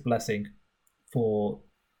giving his blessing for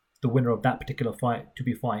the winner of that particular fight to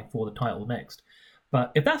be fighting for the title next.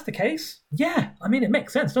 But if that's the case, yeah, it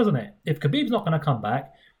makes sense, doesn't it? If Khabib's not going to come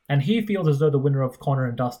back and he feels as though the winner of Conor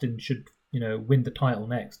and Dustin should, win the title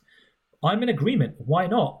next, I'm in agreement. Why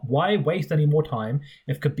not? Why waste any more time?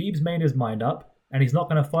 If Khabib's made his mind up and he's not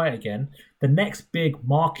going to fight again, the next big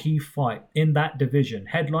marquee fight in that division,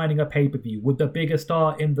 headlining a pay-per-view with the biggest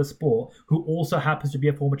star in the sport, who also happens to be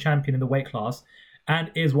a former champion in the weight class,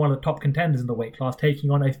 and is one of the top contenders in the weight class,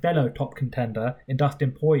 taking on a fellow top contender in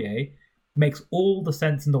Dustin Poirier, makes all the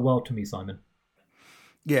sense in the world to me, Simon.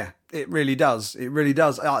 Yeah, it really does. It really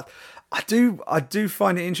does. I do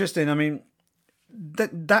find it interesting. I mean,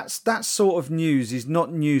 that sort of news is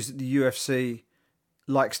not news that the UFC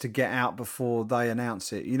likes to get out before they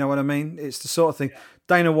announce it. You know what I mean? It's the sort of thing.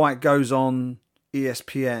 Dana White goes on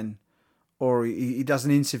ESPN or he does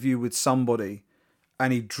an interview with somebody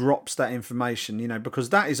and he drops that information, you know, because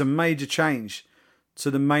that is a major change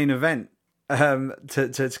to the main event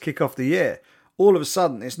to kick off the year. All of a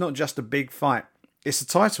sudden, it's not just a big fight. It's a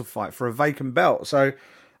title fight for a vacant belt. So,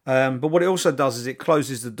 but what it also does is it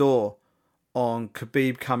closes the door on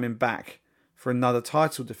Khabib coming back for another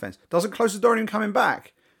title defense. Doesn't close the door on him coming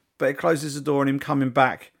back, but it closes the door on him coming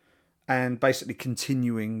back and basically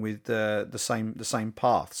continuing with the same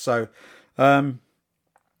path. So,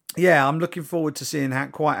 yeah, I'm looking forward to seeing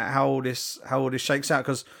how all this shakes out,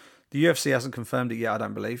 because the UFC hasn't confirmed it yet. I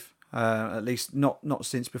don't believe, at least not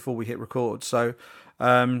since before we hit record. So,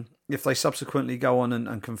 if they subsequently go on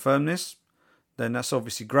and confirm this, then that's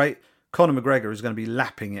obviously great. Conor McGregor is going to be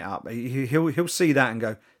lapping it up. He'll see that and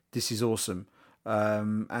go, "This is awesome."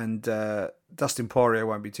 And Dustin Poirier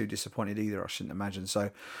won't be too disappointed either, I shouldn't imagine.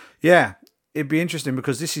 So, yeah, it'd be interesting,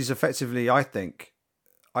 because this is effectively, I think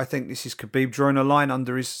this is Khabib drawing a line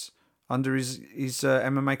under his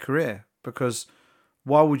MMA career. Because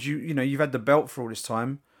why would you, you've had the belt for all this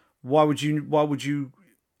time. Why would you,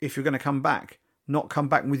 if you're going to come back, not come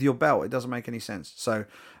back with your belt? It doesn't make any sense. So,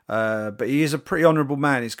 but he is a pretty honourable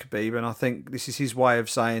man, is Khabib, and I think this is his way of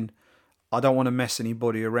saying, I don't want to mess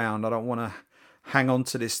anybody around. I don't want to hang on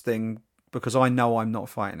to this thing because I know I'm not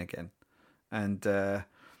fighting again. And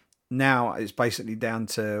now it's basically down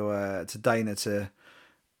to Dana to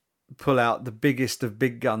pull out the biggest of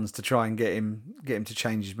big guns to try and get him to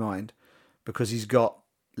change his mind, because he's got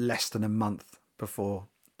less than a month before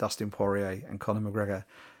Dustin Poirier and Conor McGregor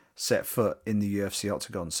set foot in the UFC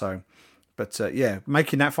octagon. So, but yeah,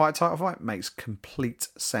 making that fight a title fight makes complete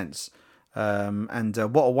sense. And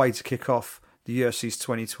what a way to kick off the UFC's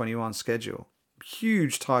 2021 schedule.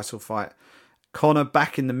 Huge title fight. Conor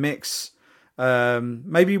back in the mix.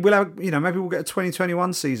 Maybe we'll get a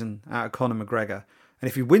 2021 season out of Conor McGregor. And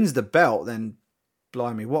if he wins the belt, then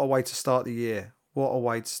blimey, what a way to start the year. What a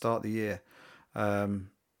way to start the year.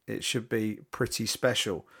 It should be pretty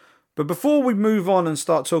special. But before we move on and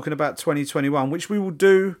start talking about 2021, which we will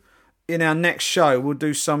do in our next show, we'll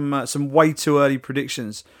do some way too early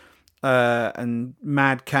predictions and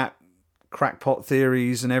madcap crackpot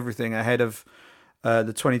theories and everything ahead of the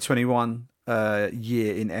 2021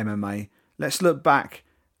 year in MMA. Let's look back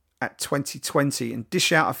at 2020 and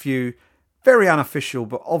dish out a few very unofficial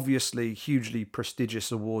but obviously hugely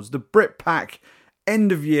prestigious awards. The Brit Pack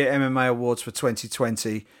End of Year MMA Awards for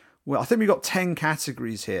 2020. Well, I think we've got 10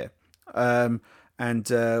 categories here. And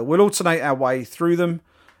we'll alternate our way through them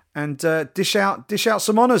and dish out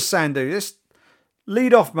some honours, Sandu. Let's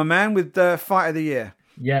lead off, my man, with the Fight of the Year.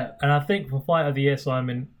 Yeah, and I think for Fight of the Year,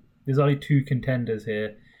 Simon, there's only two contenders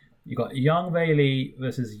here. You got Yang Bailey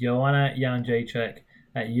versus Joanna Jędrzejczyk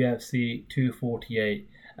at UFC 248,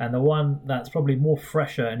 and the one that's probably more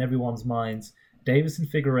fresher in everyone's minds, Davison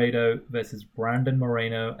Figueiredo versus Brandon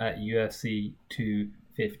Moreno at UFC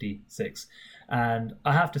 256. And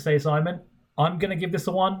I have to say, Simon, I'm going to give this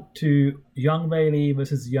a one to Yang Bailey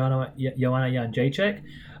versus Joanna Jędrzejczyk,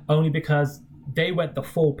 only because they went the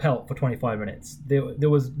full pelt for 25 minutes. There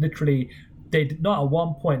was literally, they did not at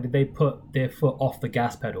one point did they put their foot off the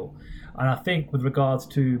gas pedal. And I think with regards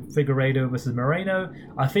to Figueiredo versus Moreno,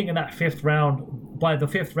 I think in that fifth round, by the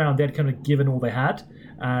fifth round, they'd kind of given all they had,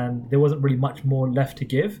 and there wasn't really much more left to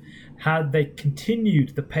give. Had they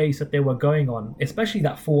continued the pace that they were going on, especially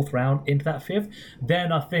that fourth round into that fifth,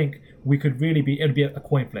 then I think it'd be a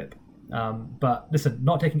coin flip. But listen,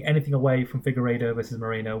 not taking anything away from Figueiredo versus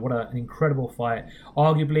Moreno, what an incredible fight.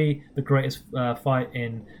 Arguably the greatest fight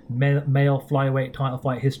in male flyweight title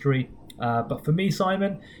fight history. But for me,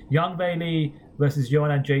 Simon, Yang Bailey versus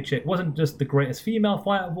Joanna Jędrzejczyk wasn't just the greatest female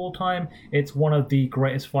fight of all time, it's one of the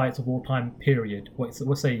greatest fights of all time, period. What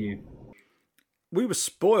say you? We were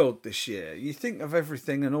spoiled this year. You think of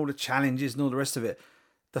everything and all the challenges and all the rest of it.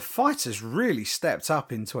 The fighters really stepped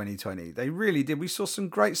up in 2020. They really did. We saw some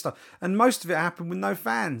great stuff. And most of it happened with no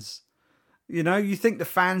fans. You think the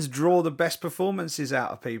fans draw the best performances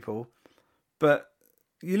out of people. But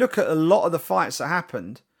you look at a lot of the fights that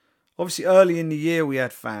happened. Obviously, early in the year we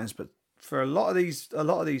had fans. But for a lot of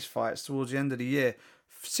these fights towards the end of the year,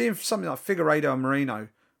 seeing something like Figueiredo and Moreno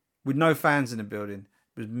with no fans in the building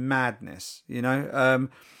was madness.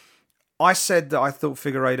 I said that I thought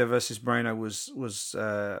Figueiredo versus Moreno was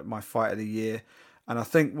my fight of the year, and I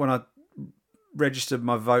think when I registered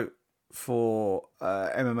my vote for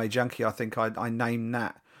MMA Junkie, I think I named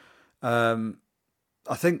that.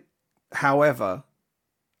 I think, however,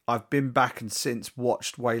 I've been back and since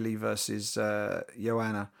watched Weili versus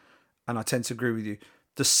Joanna, and I tend to agree with you.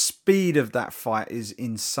 The speed of that fight is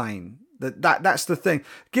insane. That's the thing.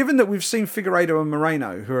 Given that we've seen Figueiredo and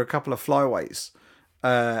Moreno, who are a couple of flyweights,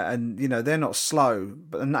 and they're not slow,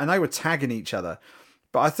 and they were tagging each other.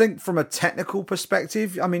 But I think from a technical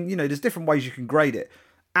perspective, I mean, there's different ways you can grade it.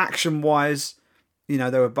 Action-wise, they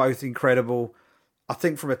were both incredible. I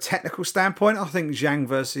think from a technical standpoint, I think Zhang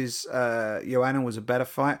versus Joanna was a better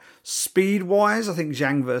fight. Speed-wise, I think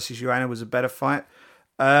Zhang versus Joanna was a better fight.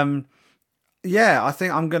 I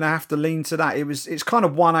think I'm going to have to lean to that. It's kind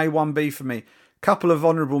of 1A, 1B for me. Couple of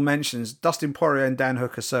honourable mentions. Dustin Poirier and Dan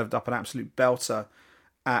Hooker served up an absolute belter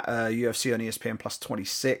at UFC on ESPN Plus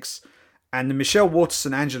 26. And the Michelle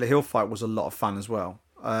Waterson-Angela Hill fight was a lot of fun as well.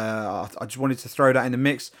 I just wanted to throw that in the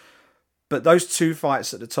mix. But those two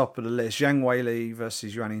fights at the top of the list, Zhang Weili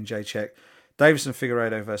versus Yuanian Jacek, Davison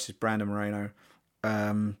Figueiredo versus Brandon Moreno,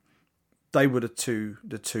 they were the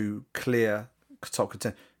two clear top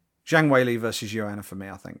contenders. Zhang Weili versus Joanna for me,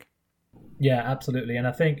 I think. Yeah, absolutely. And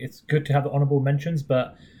I think it's good to have the honourable mentions,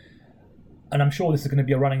 and I'm sure this is going to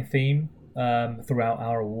be a running theme throughout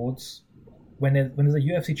our awards. When there's a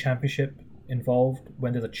UFC championship involved,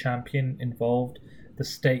 when there's a champion involved, the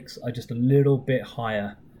stakes are just a little bit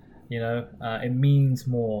higher. It means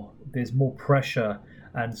more. There's more pressure.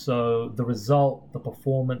 And so the result, the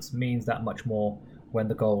performance means that much more when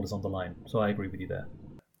the gold is on the line. So I agree with you there.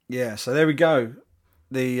 Yeah, so there we go.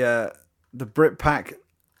 The Brit Pack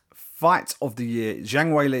fight of the year,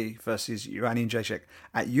 Zhang Weili versus Yuanian Jacek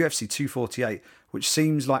at UFC 248, which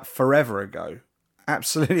seems like forever ago.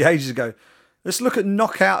 Absolutely ages ago. Let's look at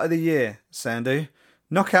knockout of the year, Sandu.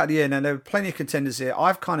 Knockout of the year. Now, there were plenty of contenders here.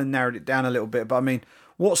 I've kind of narrowed it down a little bit, but I mean,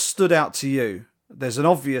 what stood out to you? There's an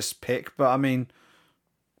obvious pick, but I mean,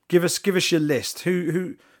 give us your list.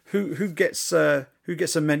 Who gets a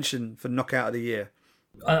mention for knockout of the year?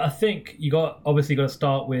 I think you got to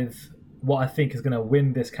start with what I think is going to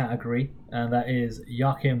win this category, and that is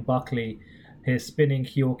Joachim Buckley, his spinning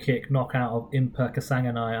heel kick knockout of Impa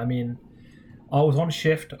Kasanganay. I mean, I was on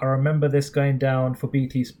shift. I remember this going down for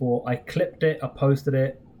BT Sport. I clipped it, I posted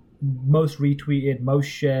it, most retweeted, most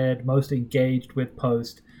shared, most engaged with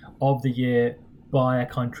post of the year by a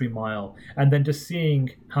country mile. And then just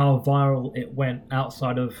seeing how viral it went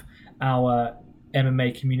outside of our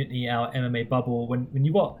MMA community, our MMA bubble, when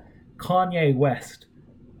you got Kanye West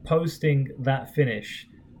posting that finish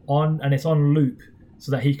and it's on loop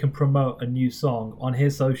so that he can promote a new song on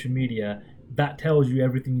his social media, that tells you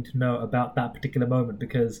everything you need to know about that particular moment,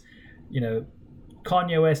 because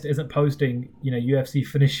Kanye West isn't posting UFC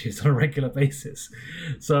finishes on a regular basis.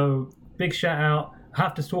 So big shout out. I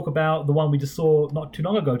have to talk about the one we just saw not too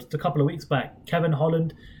long ago, just a couple of weeks back, Kevin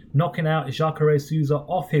Holland knocking out Jacare Souza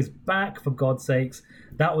off his back, for God's sakes.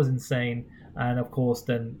 That was insane. And of course,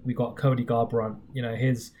 then we got Cody Garbrandt,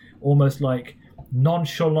 his almost like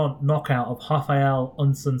nonchalant knockout of Rafael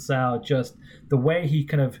Unsunsao, just the way he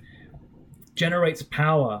kind of generates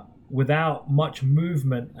power without much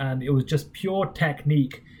movement, and it was just pure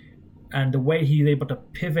technique, and the way he's able to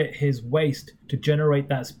pivot his waist to generate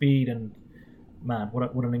that speed, and man,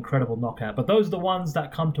 what an incredible knockout. But those are the ones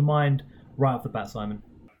that come to mind right off the bat, Simon.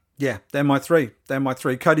 Yeah, they're my three.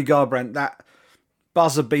 Cody Garbrandt, that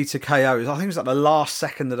buzzer beater KO. I think it was like the last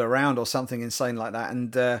second of the round or something insane like that.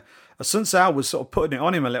 And Sun Tzu was sort of putting it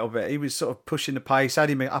on him a little bit. He was sort of pushing the pace, had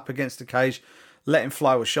him up against the cage, let him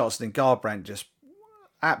fly with shots. And then Garbrandt just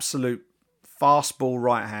absolute fastball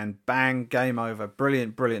right hand, bang, game over.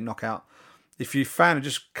 Brilliant knockout. If you found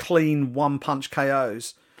just clean one punch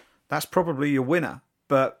KOs, that's probably your winner.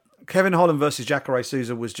 But Kevin Holland versus Jacare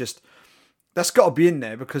Souza was just, that's got to be in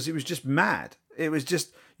there because it was just mad. It was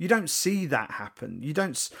just, you don't see that happen. You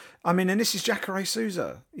don't, I mean, and this is Jacare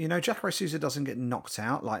Souza. Jacare Souza doesn't get knocked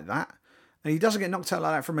out like that. And he doesn't get knocked out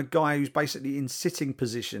like that from a guy who's basically in sitting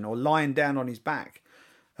position or lying down on his back.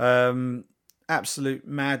 Absolute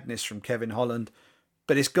madness from Kevin Holland.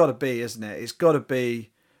 But it's got to be, isn't it? It's got to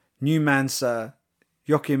be New Mansa,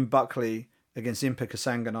 Joachim Buckley against Impa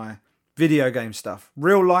Kasanganay. Video game stuff,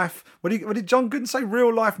 real life. What did John Gooden say?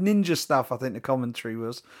 Real life ninja stuff. I think the commentary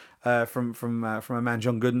was from a man,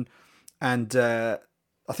 John Gooden, and I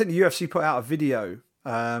think the UFC put out a video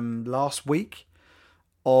last week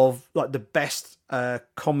of like the best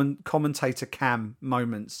commentator cam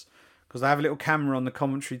moments, because they have a little camera on the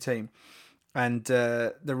commentary team, And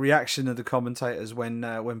the reaction of the commentators when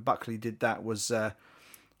Buckley did that was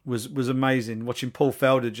amazing. Watching Paul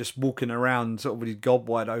Felder just walking around sort of with his gob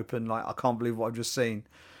wide open, like, I can't believe what I've just seen.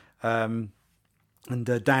 And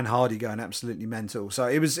Dan Hardy going absolutely mental. So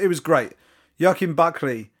it was great. Joachim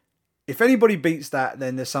Buckley, if anybody beats that,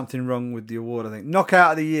 then there's something wrong with the award, I think.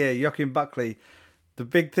 Knockout of the year, Joachim Buckley. The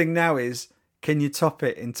big thing now is, can you top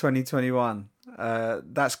it in 2021?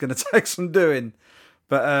 That's going to take some doing.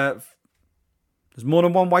 But there's more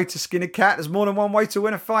than one way to skin a cat. There's more than one way to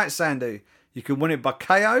win a fight, Sandu. You can win it by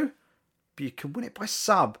KO, but you can win it by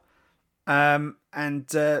sub. And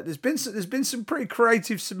there's been some pretty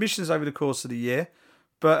creative submissions over the course of the year.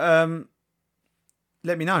 But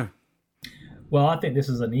let me know. Well, I think this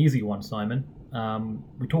is an easy one, Simon.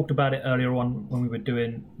 We talked about it earlier on when we were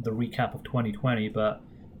doing the recap of 2020, but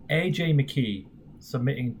AJ McKee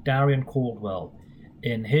submitting Darian Caldwell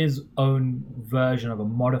in his own version of a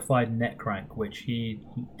modified neck crank, which he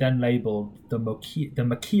then labeled the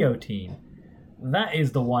McKeotine. That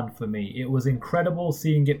is the one for me. It was incredible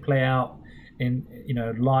seeing it play out in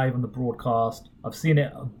live on the broadcast. I've seen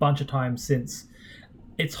it a bunch of times since.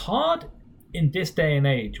 It's hard in this day and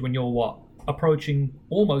age when you're approaching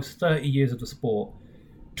almost 30 years of the sport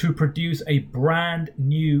to produce a brand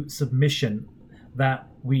new submission that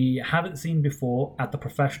we haven't seen before at the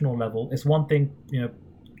professional level. It's one thing,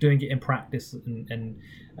 doing it in practice and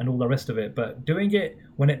all the rest of it, but doing it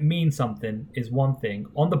when it means something is one thing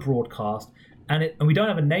on the broadcast, and we don't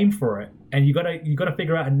have a name for it, and you gotta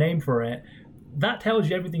figure out a name for it. That tells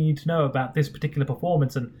you everything you need to know about this particular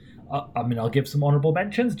performance. And I'll give some honourable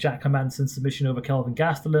mentions. Jack Hermansson's submission over Kelvin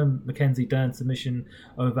Gastelum, Mackenzie Dern's submission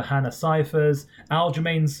over Hannah Cyphers,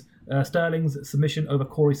 Aljamain Sterling's submission over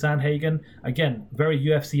Corey Sandhagen. Again, very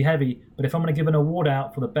UFC heavy, but if I'm going to give an award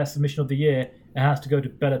out for the best submission of the year, it has to go to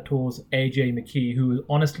Bellator's AJ McKee, who is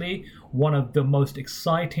honestly one of the most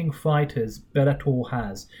exciting fighters Bellator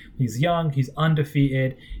has. He's young, he's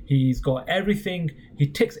undefeated, he's got everything, he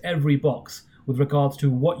ticks every box with regards to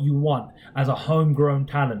what you want as a homegrown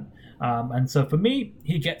talent. And so for me,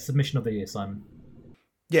 he gets submission of the year, Simon.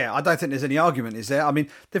 Yeah, I don't think there's any argument, is there? I mean,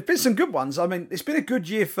 there've been some good ones. I mean, it's been a good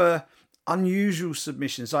year for unusual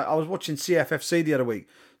submissions. I was watching CFFC the other week.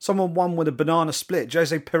 Someone won with a banana split.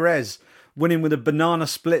 Jose Perez winning with a banana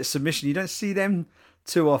split submission. You don't see them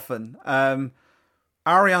too often. Ariane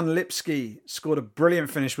Lipski scored a brilliant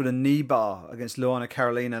finish with a knee bar against Luana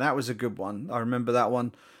Carolina. That was a good one. I remember that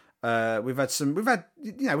one. We've had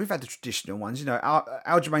the traditional ones.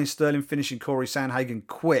 Aljamain Sterling finishing Corey Sandhagen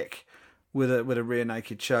quick with a rear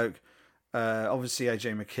naked choke. Obviously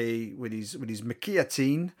AJ McKee with his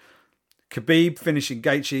McKeotine. Khabib finishing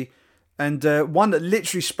Gaethje, and one that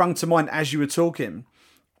literally sprung to mind as you were talking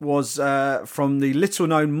was from the little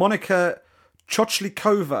known Monika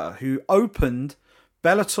Chochlikova, who opened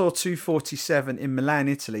Bellator 247 in Milan,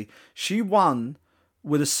 Italy. She won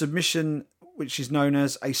with a submission which is known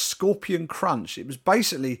as a scorpion crunch. It was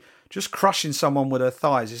basically just crushing someone with her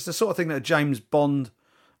thighs. It's the sort of thing that a James Bond,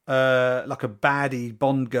 like a baddie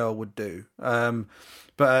Bond girl would do.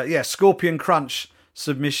 But scorpion crunch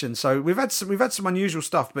submission. So we've had some unusual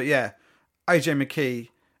stuff, but yeah, AJ McKee,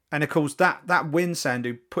 and of course that win,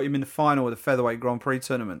 Sandu, put him in the final of the Featherweight Grand Prix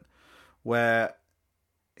tournament, where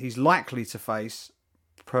he's likely to face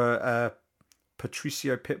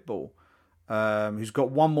Patricio Pitbull, who's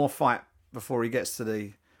got one more fight before he gets to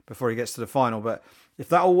the final. But if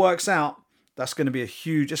that all works out, that's going to be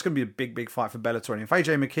a big fight for Bellator. And if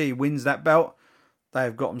AJ McKee wins that belt, they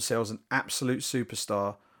have got themselves an absolute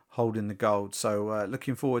superstar holding the gold. So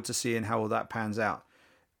looking forward to seeing how all that pans out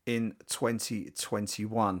in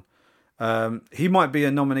 2021. He might be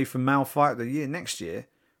a nominee for Male Fighter of the Year next year,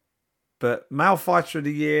 but Male Fighter of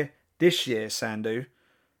the Year this year, Sandu,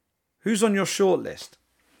 who's on your shortlist?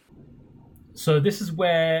 So this is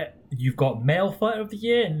where you've got Male Fighter of the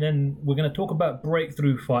Year, and then we're going to talk about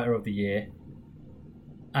Breakthrough Fighter of the Year.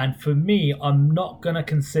 And for me, I'm not going to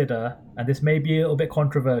consider, and this may be a little bit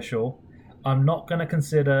controversial, I'm not going to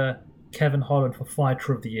consider Kevin Holland for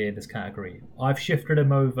Fighter of the Year in this category. I've shifted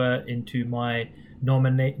him over into my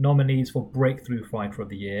nominees for Breakthrough Fighter of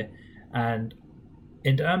the Year. And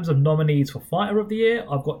in terms of nominees for Fighter of the Year,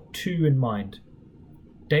 I've got two in mind.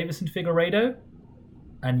 Davison Figueiredo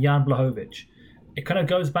and Jan Blachowicz. It kind of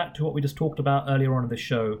goes back to what we just talked about earlier on in the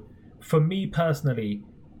show. For me personally,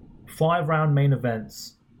 5-round main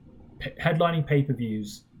events, headlining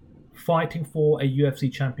pay-per-views, fighting for a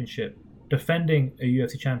UFC championship, defending a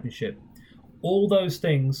UFC championship, all those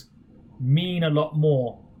things mean a lot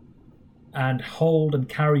more and hold and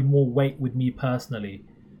carry more weight with me personally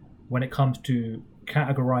when it comes to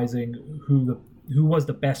categorizing who the who was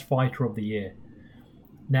the best fighter of the year.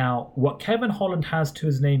 Now, what Kevin Holland has to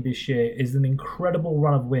his name this year is an incredible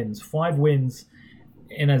run of wins. 5 wins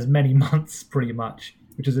in as many months, pretty much,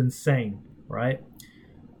 which is insane, right?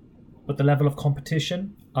 But the level of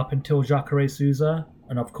competition up until Jacare Souza,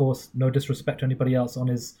 and of course, no disrespect to anybody else on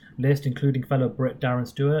his list, including fellow Brit Darren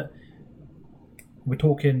Stewart, we're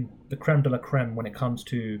talking the creme de la creme when it comes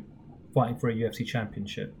to fighting for a UFC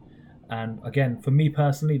championship. And again, for me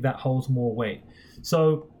personally, that holds more weight.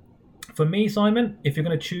 So for me, Simon, if you're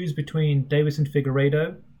going to choose between Deiveson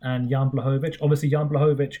Figueiredo and Jan Blachowicz, obviously Jan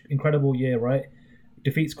Blachowicz, incredible year, right?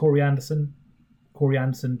 Defeats Corey Anderson. Corey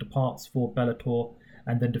Anderson departs for Bellator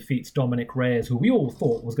and then defeats Dominic Reyes, who we all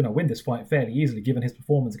thought was going to win this fight fairly easily given his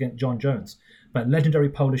performance against John Jones. But legendary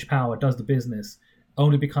Polish power does the business,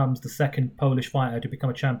 only becomes the second Polish fighter to become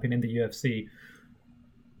a champion in the UFC.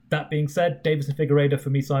 That being said, Deiveson Figueiredo, for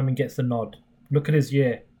me, Simon, gets the nod. Look at his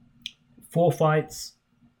year. 4 fights,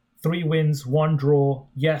 3 wins, 1 draw.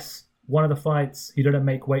 Yes, one of the fights he didn't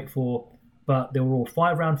make weight for, but they were all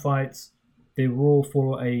 5-round fights. They were all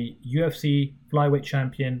for a UFC flyweight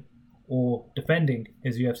champion or defending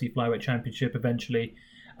his UFC flyweight championship eventually.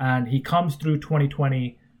 And he comes through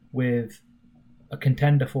 2020 with a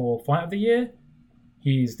contender for Fight of the Year.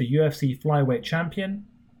 He's the UFC flyweight champion.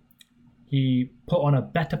 He put on a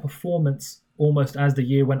better performance almost as the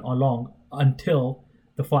year went along until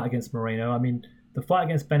the fight against Moreno. I mean, the fight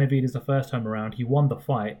against Benavidez the first time around, he won the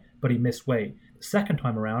fight, but he missed weight. The second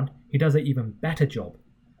time around, he does an even better job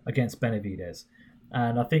against Benavidez.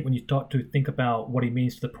 And I think when you start to think about what he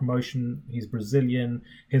means to the promotion, he's Brazilian,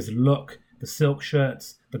 his look, the silk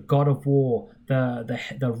shirts, the God of War,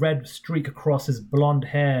 the red streak across his blonde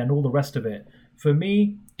hair and all the rest of it. For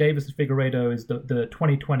me, Deiveson Figueiredo is the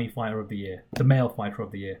 2020 fighter of the year, the male fighter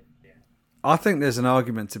of the year. I think there's an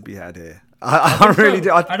argument to be had here. I really do.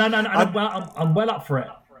 I'm well up for it.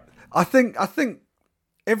 I think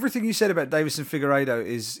everything you said about Deiveson Figueiredo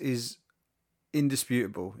is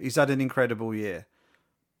indisputable. He's had an incredible year.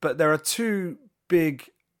 But there are 2 big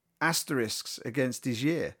asterisks against his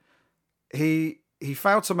year. He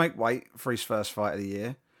failed to make weight for his first fight of the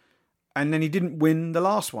year, and then he didn't win the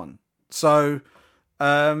last one. So,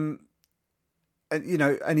 and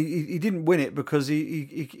he didn't win it because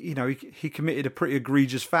he committed a pretty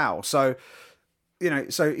egregious foul. So,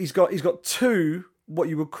 so he's got 2 what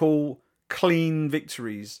you would call clean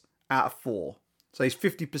victories out of 4. So he's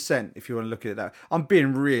 50% if you want to look at it that way. I'm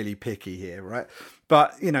being really picky here, right?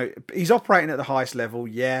 But, he's operating at the highest level,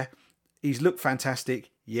 yeah. He's looked fantastic,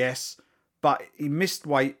 yes. But he missed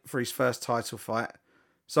weight for his first title fight.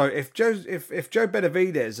 So if Joe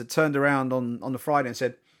Benavidez had turned around on the Friday and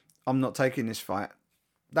said, I'm not taking this fight,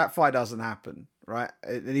 that fight doesn't happen, right?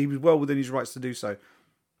 And he was well within his rights to do so.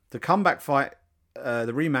 The comeback fight,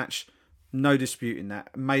 the rematch, no disputing that.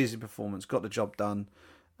 Amazing performance, got the job done.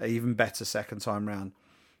 Even better second time round.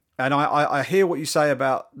 And I hear what you say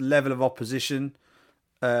about level of opposition.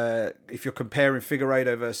 If you're comparing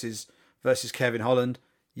Figueiredo versus Kevin Holland,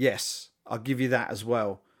 yes, I'll give you that as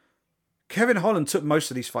well. Kevin Holland took most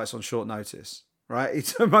of these fights on short notice, right? He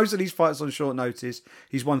took most of these fights on short notice.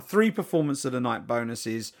 He's won 3 performance of the night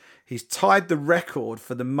bonuses. He's tied the record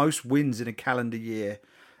for the most wins in a calendar year.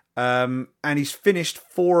 And he's finished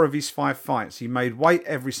 4 of his 5 fights. He made weight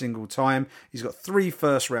every single time. He's got 3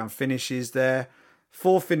 first-round finishes there,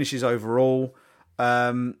 4 finishes overall. He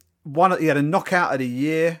had a knockout of the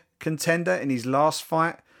year contender in his last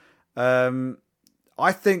fight.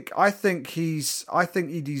 I think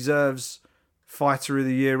he deserves Fighter of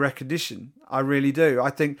the Year recognition. I really do. I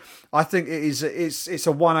think it's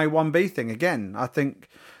a 1A 1B thing again. I think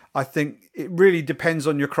it really depends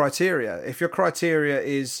on your criteria. If your criteria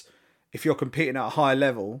is if you're competing at a high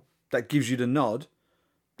level, that gives you the nod,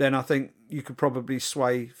 then I think you could probably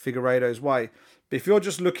sway Figueiredo's way. But if you're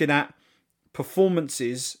just looking at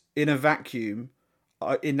performances in a vacuum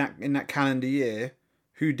in that calendar year,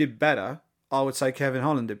 who did better? I would say Kevin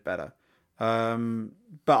Holland did better.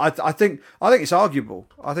 But I think it's arguable.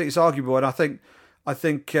 I think it's arguable, and I think,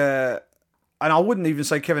 and I wouldn't even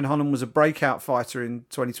say Kevin Holland was a breakout fighter in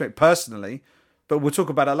 2020 personally, but we'll talk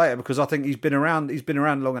about that later because I think he's been around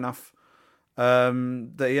long enough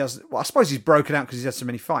that he has. Well, I suppose he's broken out because he's had so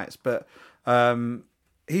many fights, but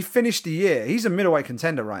he finished the year. He's a middleweight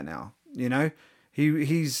contender right now.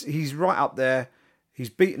 He's right up there. He's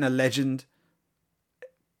beaten a legend.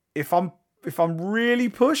 If I'm really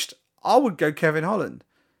pushed, I would go Kevin Holland,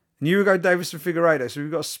 and you would go Deiveson Figueiredo. So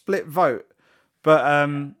we've got a split vote. But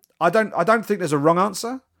I don't think there's a wrong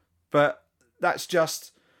answer. But that's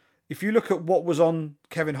just if you look at what was on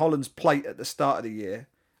Kevin Holland's plate at the start of the year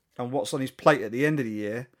and what's on his plate at the end of the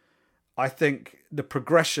year, I think the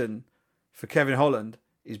progression for Kevin Holland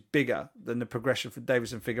is bigger than the progression for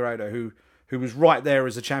Davison Figueiredo, who was right there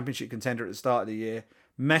as a championship contender at the start of the year,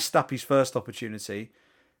 messed up his first opportunity,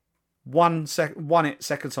 won it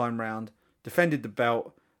second time round, defended the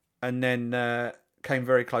belt, and then came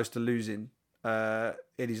very close to losing in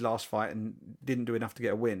his last fight and didn't do enough to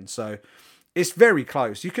get a win. So it's very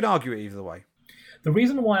close. You can argue it either way. The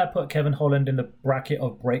reason why I put Kevin Holland in the bracket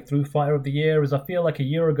of breakthrough fighter of the year is I feel like a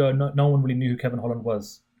year ago, no one really knew who Kevin Holland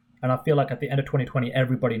was. And I feel like at the end of 2020,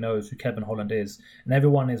 everybody knows who Kevin Holland is. And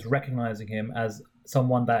everyone is recognizing him as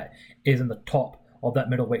someone that is in the top of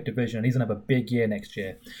that middleweight division. And he's going to have a big year next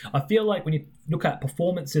year. I feel like when you look at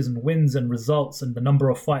performances and wins and results and the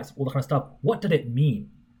number of fights, all that kind of stuff, what did it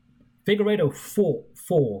mean? Figueiredo fought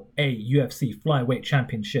for a UFC flyweight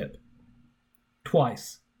championship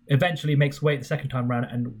twice. Eventually makes weight the second time round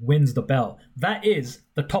and wins the belt. That is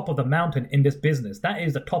the top of the mountain in this business. That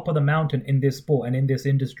is the top of the mountain in this sport and in this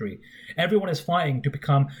industry. Everyone is fighting to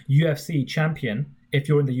become UFC champion, if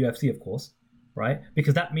you're in the UFC, of course, right?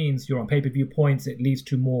 Because that means you're on pay-per-view points. It leads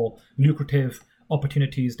to more lucrative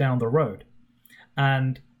opportunities down the road.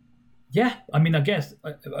 And yeah, I mean, I guess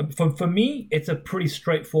for me, it's a pretty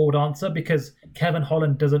straightforward answer because Kevin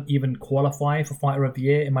Holland doesn't even qualify for Fighter of the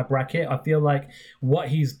Year in my bracket. I feel like what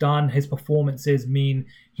he's done, his performances mean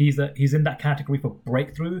he's in that category for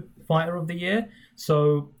breakthrough Fighter of the Year.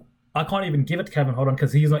 So I can't even give it to Kevin Holland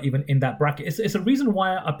because he's not even in that bracket. It's a reason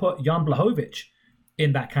why I put Jan Blachowicz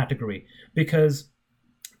in that category because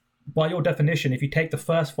by your definition, if you take the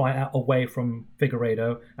first fight out away from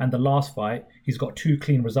Figueiredo and the last fight, he's got 2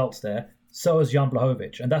 clean results there. So has Jan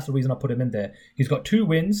Blachowicz, and that's the reason I put him in there. He's got 2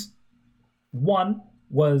 wins. One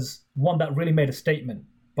was one that really made a statement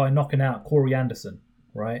by knocking out Corey Anderson,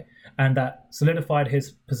 right? And that solidified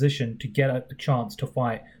his position to get a chance to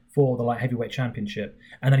fight for the light heavyweight championship.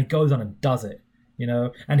 And then he goes on and does it, you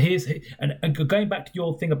know? And going back to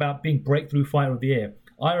your thing about being breakthrough fighter of the year,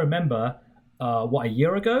 I remember a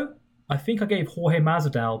year ago, I think I gave Jorge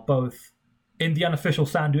Masvidal both in the unofficial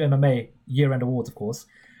Sandu MMA year-end awards, of course.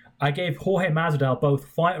 I gave Jorge Masvidal both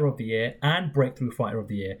Fighter of the Year and Breakthrough Fighter of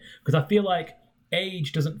the Year because I feel like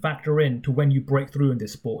age doesn't factor in to when you break through in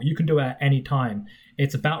this sport. You can do it at any time.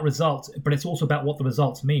 It's about results, but it's also about what the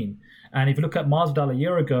results mean. And if you look at Masvidal a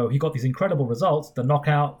year ago, he got these incredible results, the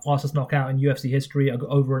fastest knockout in UFC history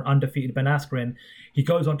over an undefeated Ben Askren. He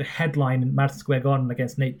goes on to headline in Madison Square Garden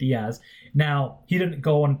against Nate Diaz. Now, he didn't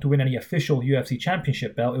go on to win any official UFC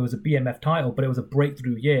championship belt. It was a BMF title, but it was a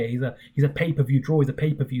breakthrough year. He's a pay-per-view draw. He's a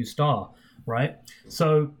pay-per-view star, right?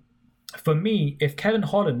 So for me, if Kevin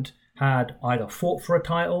Holland had either fought for a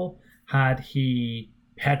title, had he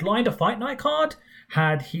headlined a fight night card,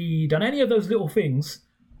 had he done any of those little things,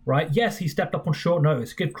 right? Yes, he stepped up on short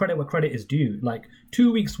notice. Give credit where credit is due. Like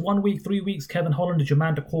 2 weeks, 1 week, 3 weeks, Kevin Holland is your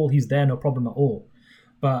man to call. He's there, no problem at all.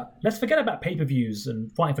 But let's forget about pay-per-views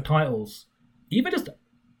and fighting for titles. Even just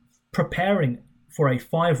preparing for a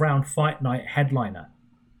 5-round fight night headliner.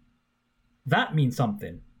 That means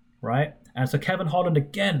something, right? And so Kevin Holland,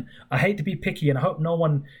 again, I hate to be picky and I hope no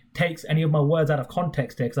one takes any of my words out of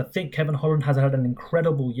context here because I think Kevin Holland has had an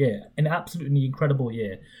incredible year, an absolutely incredible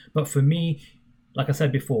year. But for me, like I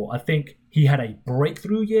said before, I think he had a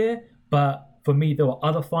breakthrough year, but for me, there were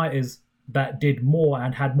other fighters that did more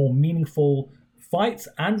and had more meaningful fights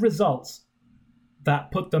and results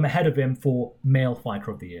that put them ahead of him for male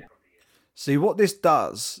fighter of the year. See, what this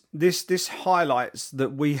does, this highlights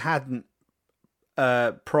that we hadn't,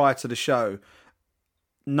 prior to the show,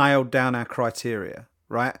 nailed down our criteria,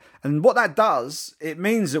 right? And what that does, it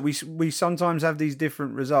means that we sometimes have these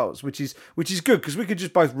different results, which is good because we could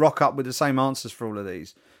just both rock up with the same answers for all of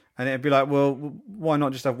these, and it'd be like, well, why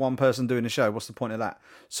not just have one person doing the show? What's the point of that?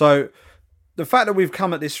 So the fact that we've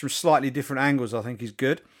come at this from slightly different angles, I think, is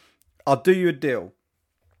good. I'll do you a deal,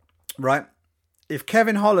 right? If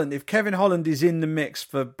Kevin Holland is in the mix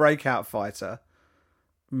for breakout fighter,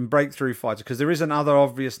 breakthrough fighter, because there is another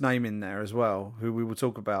obvious name in there as well who we will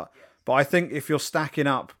talk about, but I think if you're stacking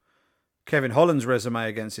up Kevin Holland's resume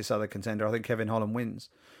against this other contender, I think Kevin Holland wins.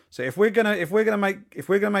 So if we're gonna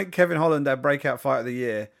make Kevin Holland our breakout fighter of the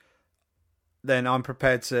year, then I'm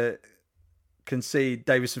prepared to concede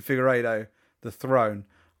Davison Figueiredo the throne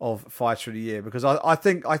of fighter of the year because I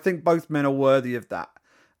think both men are worthy of that,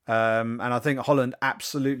 and I think Holland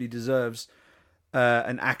absolutely deserves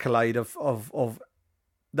an accolade of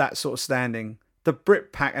that sort of standing. The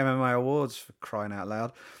Brit Pack MMA Awards, for crying out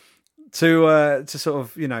loud, to sort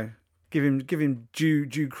of, you know, give him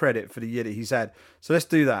due credit for the year that he's had. So let's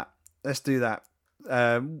do that.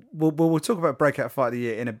 We'll talk about breakout fight of the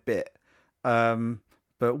year in a bit,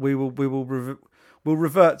 but we will we'll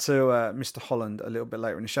revert to Mr. Holland a little bit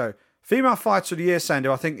later in the show. Female Fighter of the Year, Sandy,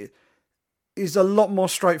 I think is a lot more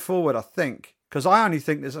straightforward, I think. Because I only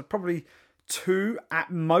think there's probably 2,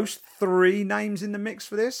 at most 3 names in the mix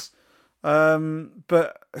for this.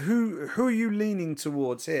 But who are you leaning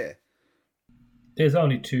towards here? There's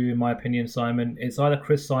only 2, in my opinion, Simon. It's either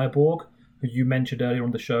Chris Cyborg, who you mentioned earlier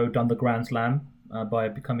on the show, done the Grand Slam by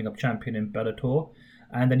becoming a champion in Bellator.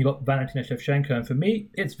 And then you got Valentina Shevchenko. And for me,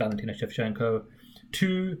 it's Valentina Shevchenko.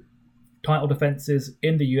 2 title defenses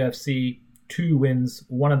in the UFC, 2 wins,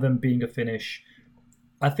 one of them being a finish.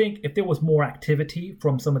 I think if there was more activity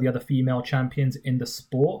from some of the other female champions in the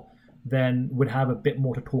sport, then we'd have a bit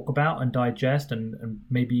more to talk about and digest and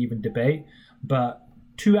maybe even debate. But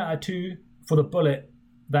 2 out of 2 for the bullet,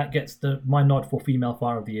 that gets my nod for Female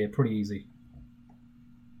Fighter of the Year pretty easy.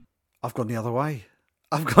 I've gone the other way.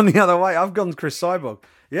 I've gone Chris Cyborg.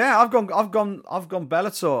 Yeah, I've gone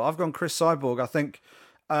Bellator. I've gone Chris Cyborg. I think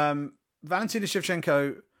Valentina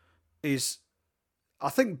Shevchenko is. I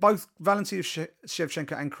think both Valentina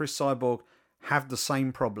Shevchenko and Chris Cyborg have the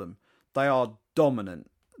same problem. They are dominant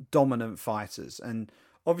fighters, and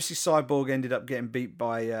obviously Cyborg ended up getting beat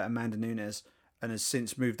by Amanda Nunes and has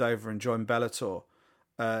since moved over and joined Bellator.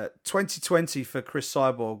 2020 for Chris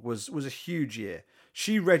Cyborg was a huge year.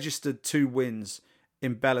 She registered 2 wins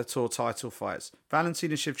in Bellator title fights.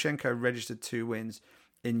 Valentina Shevchenko registered 2 wins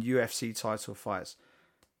in UFC title fights.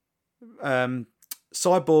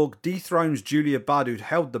 Cyborg dethrones Julia Budd, who'd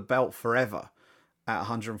held the belt forever at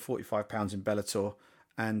 145 pounds in Bellator,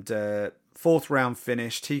 and 4th round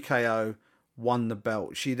finish, TKO, won the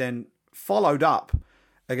belt. She then followed up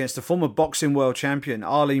against the former boxing world champion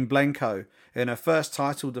Arlene Blenko in her first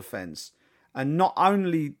title defense, and not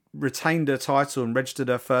only retained her title and registered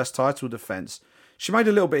her first title defense, she made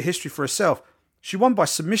a little bit of history for herself. She won by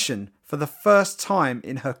submission for the first time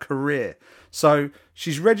in her career. So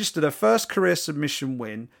she's registered her first career submission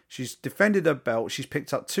win. She's defended her belt. She's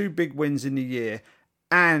picked up 2 big wins in the year,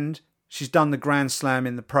 and she's done the Grand Slam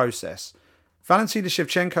in the process. Valentina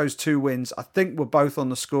Shevchenko's 2 wins, I think, were both on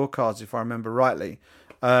the scorecards, if I remember rightly.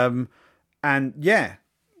 And yeah,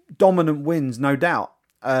 dominant wins, no doubt.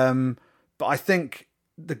 But I think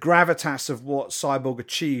the gravitas of what Cyborg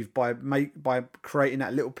achieved by creating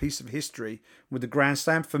that little piece of history with the Grand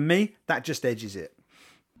Slam, for me, that just edges it.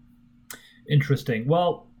 Interesting.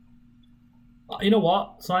 Well, you know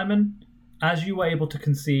what, Simon? As you were able to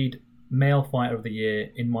concede Male Fighter of the Year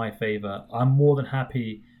in my favour, I'm more than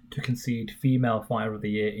happy to concede Female Fighter of the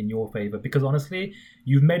Year in your favour, because honestly,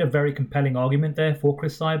 you've made a very compelling argument there for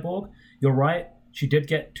Chris Cyborg. You're right. She did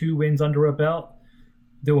get 2 wins under her belt.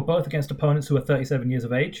 They were both against opponents who were 37 years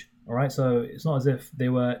of age. All right, so it's not as if they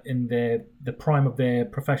were in the prime of their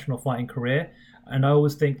professional fighting career. And I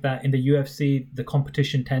always think that in the UFC, the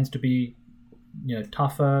competition tends to be,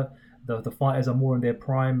 tougher. The fighters are more in their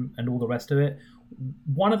prime and all the rest of it.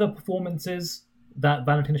 One of the performances that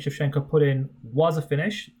Valentina Shevchenko put in was a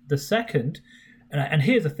finish. The second, and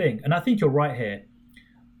here's the thing, and I think you're right here.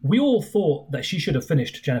 We all thought that she should have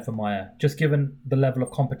finished Jennifer Maia, just given the level of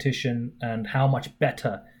competition and how much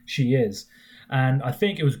better she is. And I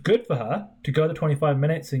think it was good for her to go the 25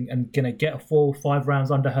 minutes and get a full 5 rounds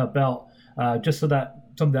under her belt, just so that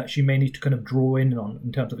something that she may need to kind of draw in on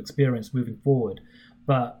in terms of experience moving forward.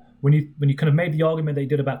 But when you kind of made the argument that you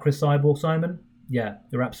did about Chris Cyborg, Simon, yeah,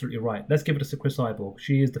 you're absolutely right. Let's give it to Chris Cyborg.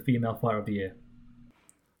 She is the Female Fighter of the Year.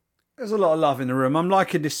 There's a lot of love in the room. I'm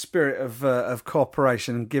liking this spirit of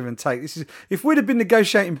cooperation and give and take. This is, if we'd have been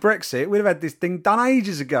negotiating Brexit, we'd have had this thing done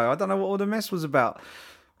ages ago. I don't know what all the mess was about.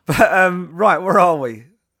 But right, where are we? I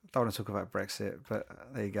don't want to talk about Brexit, but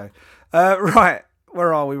there you go. Right,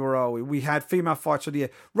 where are we? We had Female Fighter of the Year.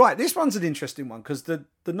 Right, this one's an interesting one because the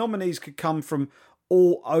nominees could come from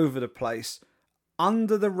all over the place.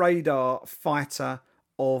 Under the radar fighter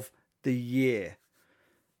of the year.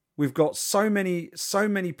 We've got so many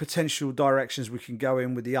potential directions we can go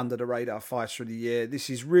in with the under the radar fighter of the year. This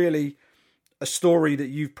is really a story that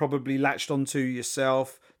you've probably latched onto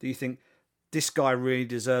yourself, that you think this guy really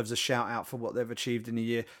deserves a shout out for what they've achieved in the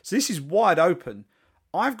year. So this is wide open.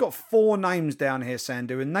 I've got 4 names down here,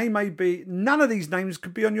 Sandu, and they may be, none of these names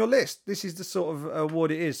could be on your list. This is the sort of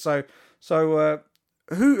award it is. So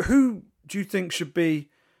who do you think should be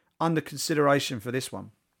under consideration for this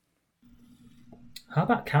one? How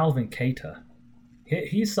about Calvin Kattar?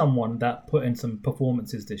 He's someone that put in some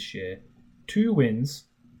performances this year. 2 wins,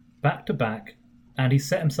 back-to-back, and he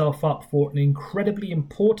set himself up for an incredibly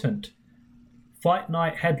important fight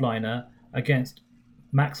night headliner against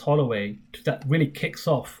Max Holloway that really kicks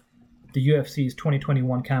off the UFC's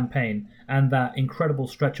 2021 campaign and that incredible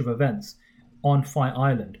stretch of events on Fight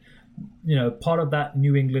Island. part of that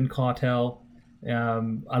New England cartel.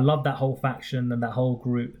 I love that whole faction and that whole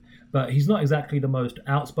group, but he's not exactly the most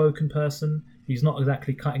outspoken person. He's not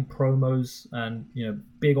exactly cutting promos and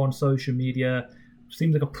big on social media.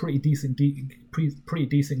 Seems like a pretty decent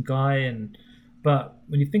guy. But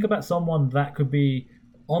when you think about someone that could be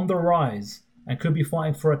on the rise and could be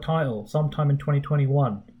fighting for a title sometime in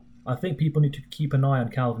 2021, I think people need to keep an eye on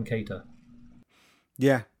Calvin Kattar.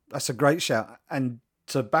 Yeah, that's a great shout. And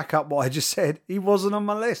to back up what I just said, he wasn't on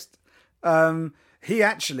my list. He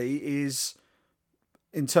actually is,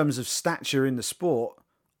 in terms of stature in the sport,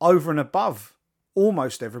 over and above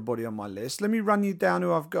almost everybody on my list. Let me run you down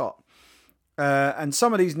who I've got. And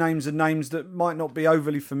some of these names are names that might not be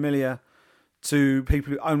overly familiar to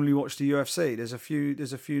people who only watch the UFC. There's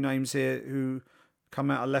a few names here who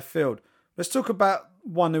come out of left field. Let's talk about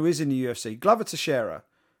one who is in the UFC, Glover Teixeira.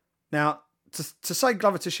 Now, to say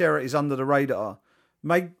Glover Teixeira is under the radar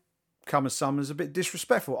may come as some as a bit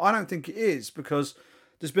disrespectful. I don't think it is, because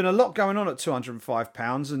there's been a lot going on at 205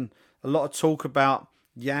 pounds and a lot of talk about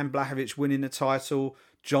Jan Blachowicz winning the title,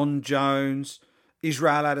 John Jones,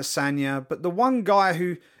 Israel Adesanya. But the one guy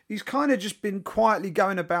who he's kind of just been quietly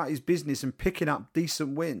going about his business and picking up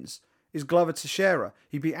decent wins is Glover Teixeira.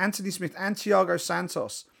 He beat Anthony Smith and Thiago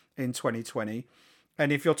Santos in 2020.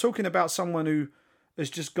 And if you're talking about someone who has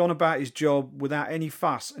just gone about his job without any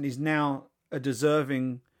fuss and is now a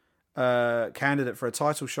deserving candidate for a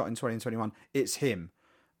title shot in 2021, it's him.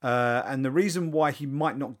 And the reason why he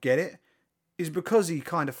might not get it is because he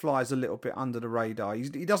kind of flies a little bit under the radar.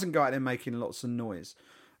 He doesn't go out there making lots of noise.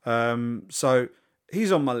 So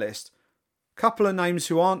he's on my list. Couple of names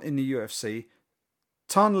who aren't in the UFC.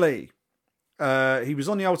 Tan Lee. He was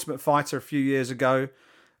on The Ultimate Fighter a few years ago.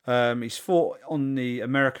 He's fought on the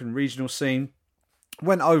American regional scene.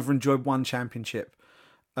 Went over, enjoyed one championship.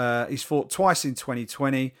 He's fought twice in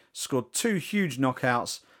 2020. Scored 2 huge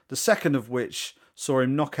knockouts. The second of which saw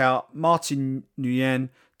him knock out Martin Nguyen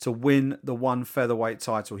to win the one featherweight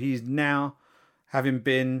title. He's now, having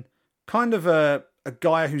been kind of a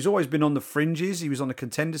guy who's always been on the fringes. He was on the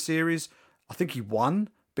Contender Series. I think he won,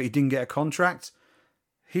 but he didn't get a contract.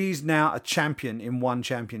 He's now a champion in one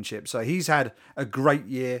championship. So he's had a great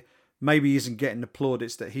year. Maybe he isn't getting the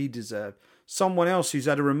plaudits that he deserved. Someone else who's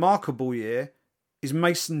had a remarkable year is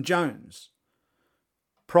Mason Jones.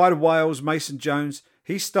 Pride of Wales, Mason Jones.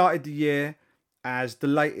 He started the year as the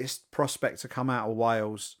latest prospect to come out of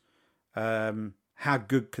Wales. How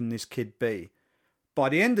good can this kid be? By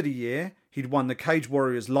the end of the year, he'd won the Cage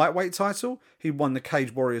Warriors lightweight title, he'd won the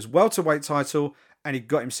Cage Warriors welterweight title, and he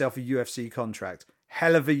got himself a UFC contract.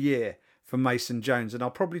 Hell of a year for Mason Jones. And I'll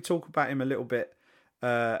probably talk about him a little bit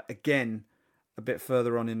again a bit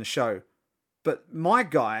further on in the show. But my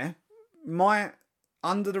guy, my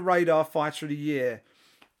under the radar fighter of the year,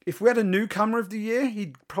 if we had a newcomer of the year,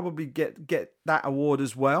 he'd probably get that award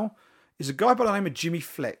as well, is a guy by the name of Jimmy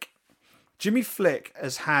Flick. Jimmy Flick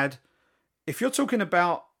has had, if you're talking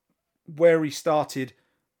about where he started,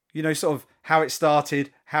 sort of how it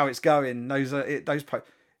started, how it's going,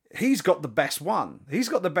 he's got the best one. He's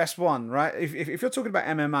got the best one, right? If you're talking about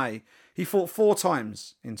MMA, he fought 4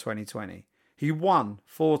 times in 2020. He won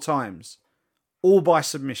 4 times, all by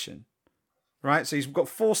submission, right? So he's got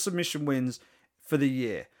 4 submission wins for the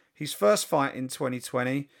year. His first fight in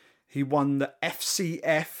 2020, he won the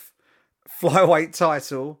FCF flyweight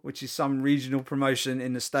title, which is some regional promotion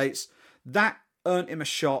in the States. That earned him a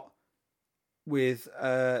shot with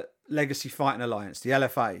Legacy Fighting Alliance, the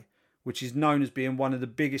LFA, which is known as being one of the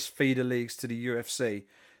biggest feeder leagues to the UFC.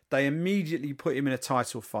 They immediately put him in a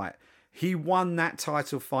title fight. He won that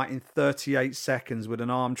title fight in 38 seconds with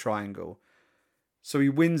an arm triangle. So he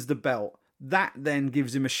wins the belt. That then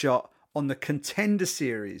gives him a shot on the Contender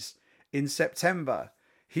Series in September.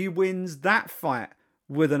 He wins that fight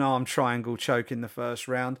with an arm triangle choke in the first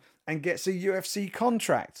round and gets a UFC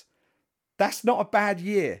contract. That's not a bad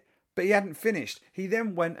year, but he hadn't finished. He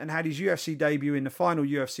then went and had his UFC debut in the final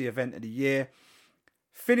UFC event of the year,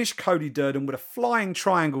 finished Cody Durden with a flying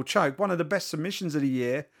triangle choke, one of the best submissions of the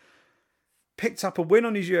year, picked up a win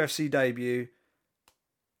on his UFC debut,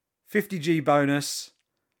 50G bonus,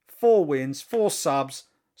 4 wins, 4 subs,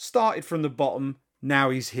 started from the bottom, now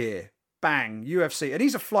he's here. Bang, UFC. And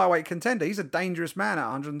he's a flyweight contender. He's a dangerous man at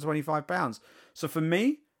 125 pounds. So for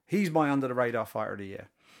me, he's my under-the-radar fighter of the year.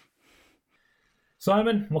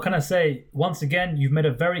 Simon, what can I say? Once again, you've made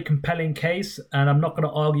a very compelling case, and I'm not going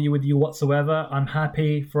to argue with you whatsoever. I'm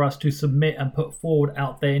happy for us to submit and put forward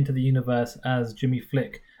out there into the universe as Jimmy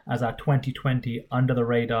Flick as our 2020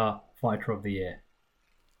 under-the-radar fighter of the year.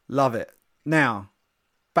 Love it. Now,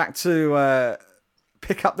 back to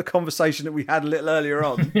pick up the conversation that we had a little earlier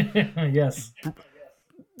on. Yes.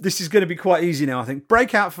 This is going to be quite easy now, I think.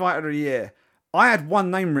 Breakout fighter of the year. I had one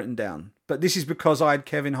name written down, but this is because I had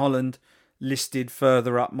Kevin Holland listed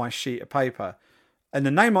further up my sheet of paper. And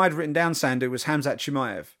the name I'd written down, Sandu, was Khamzat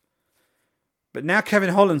Chimaev. But now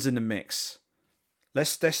Kevin Holland's in the mix.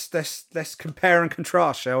 Let's compare and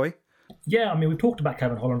contrast, shall we? Yeah, I mean, we've talked about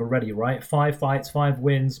Kevin Holland already, right? 5 fights, 5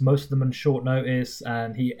 wins, most of them on short notice,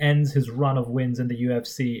 and he ends his run of wins in the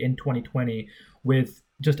UFC in 2020 with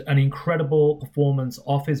just an incredible performance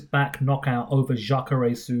off his back knockout over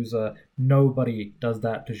Jacare Souza. Nobody does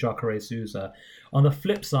that to Jacare Souza. On the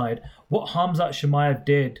flip side, what Khamzat Chimaev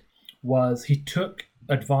did was he took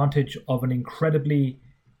advantage of an incredibly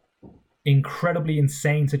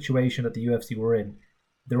insane situation that the UFC were in.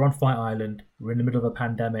 They're on Fight Island, we're in the middle of a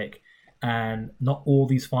pandemic, and not all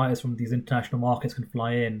these fighters from these international markets can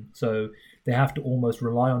fly in. So they have to almost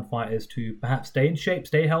rely on fighters to perhaps stay in shape,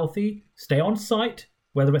 stay healthy, stay on site,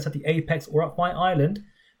 whether it's at the Apex or at Fight Island,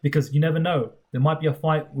 because you never know. There might be a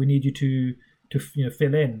fight we need you to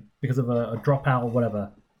fill in because of a dropout or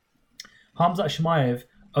whatever. Khamzat Chimaev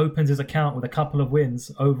opens his account with a couple of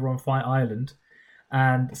wins over on Fight Island.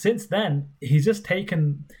 And since then, he's just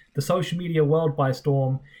taken the social media world by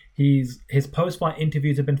storm. His post-fight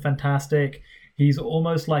interviews have been fantastic. He's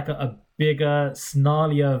almost like a bigger,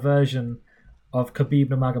 snarlier version of Khabib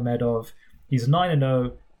Nurmagomedov. He's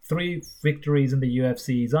 9-0, 3 victories in the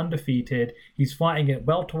UFC. He's undefeated. He's fighting at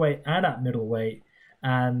welterweight and at middleweight.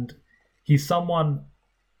 And he's someone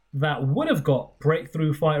that would have got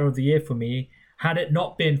Breakthrough Fighter of the Year for me had it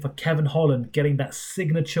not been for Kevin Holland getting that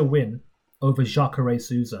signature win over Jacare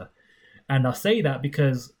Souza. And I say that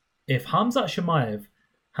because if Khamzat Chimaev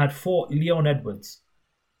had fought Leon Edwards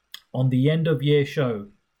on the end of year show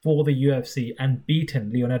for the UFC and beaten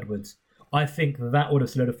Leon Edwards, I think that would have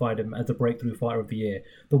solidified him as the Breakthrough Fighter of the Year.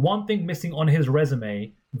 The one thing missing on his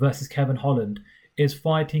resume versus Kevin Holland is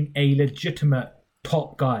fighting a legitimate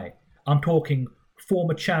top guy. I'm talking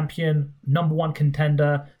former champion, #1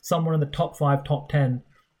 contender, someone in the top 5, top 10.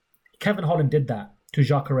 Kevin Holland did that to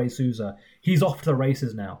Jacare Souza. He's off to the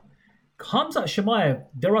races now. Khamzat Chimaev,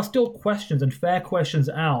 there are still questions and fair questions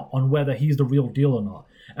out on whether he's the real deal or not.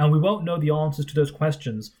 And we won't know the answers to those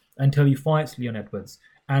questions until he fights Leon Edwards.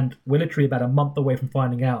 And we're literally about a month away from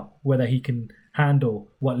finding out whether he can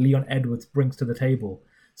handle what Leon Edwards brings to the table.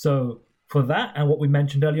 So for that and what we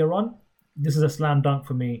mentioned earlier on, this is a slam dunk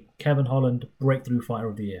for me. Kevin Holland, Breakthrough Fighter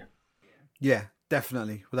of the Year. Yeah,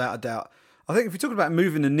 definitely, without a doubt. I think if you're talking about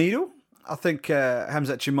moving the needle, I think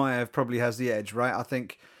Khamzat Chimaev probably has the edge, right? I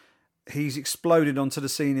think he's exploded onto the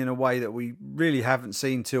scene in a way that we really haven't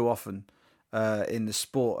seen too often in the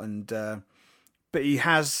sport, and but he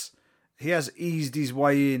has eased his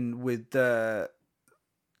way in with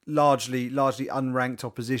largely unranked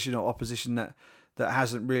opposition, or opposition that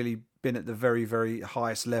hasn't really been at the very, very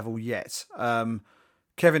highest level yet.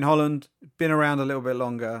 Kevin Holland, been around a little bit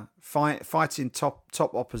longer, fighting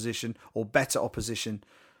top opposition or better opposition,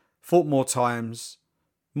 fought more times,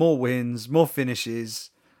 more wins, more finishes,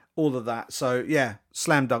 all of that. So yeah,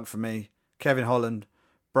 slam dunk for me. Kevin Holland,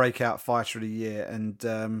 breakout fighter of the year.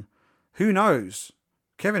 And who knows?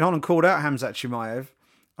 Kevin Holland called out Khamzat Chimaev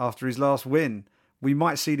after his last win. We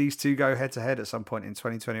might see these two go head to head at some point in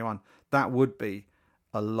 2021. That would be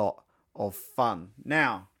a lot of fun.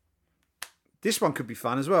 Now, this one could be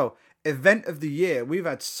fun as well. Event of the year. We've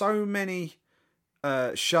had so many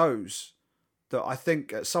shows that I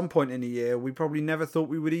think at some point in the year we probably never thought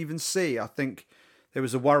we would even see. I think there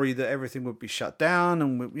was a worry that everything would be shut down,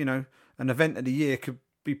 and an event of the year could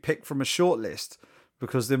be picked from a short list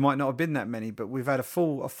because there might not have been that many. But we've had a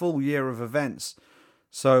full year of events.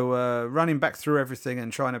 So running back through everything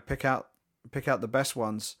and trying to pick out the best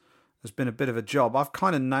ones has been a bit of a job. I've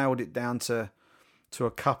kind of nailed it down to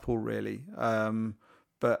a couple really.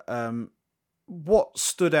 But what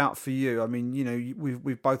stood out for you? I mean,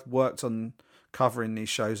 we've both worked on covering these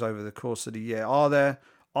shows over the course of the year. Are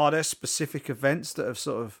there specific events that have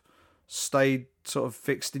sort of stayed sort of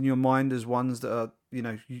fixed in your mind as ones that are,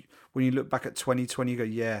 when you look back at 2020, you go,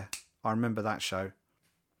 yeah, I remember that show?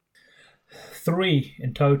 3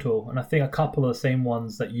 in total, and I think a couple of the same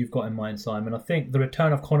ones that you've got in mind, Simon. I think the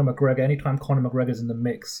return of Conor McGregor. Anytime Conor McGregor's in the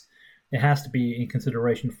mix, it has to be in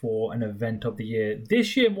consideration for an event of the year.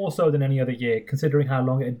 This year more so than any other year, considering how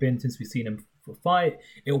long it had been since we've seen him fight.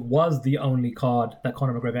 It was the only card that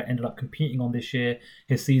Conor McGregor ended up competing on this year.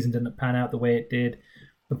 His season didn't pan out the way it did.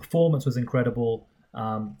 The performance was incredible.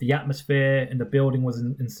 The atmosphere in the building was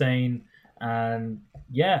insane. And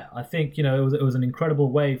yeah, I think it was an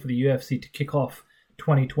incredible way for the UFC to kick off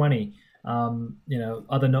 2020.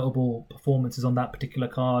 Other notable performances on that particular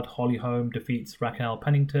card: Holly Holm defeats Raquel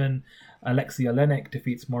Pennington, Alexia Olenek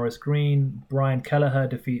defeats Morris Green, Brian Kelleher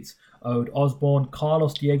defeats Ode Osborne,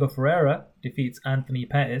 Carlos Diego Ferreira defeats Anthony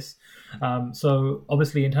Pettis. So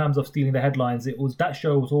obviously, in terms of stealing the headlines, that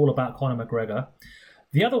show was all about Conor McGregor.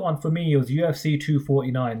 The other one for me was UFC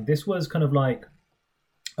 249. This was kind of like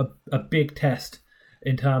a big test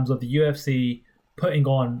in terms of the UFC putting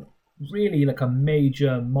on really like a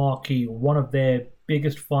major marquee, one of their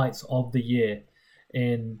biggest fights of the year.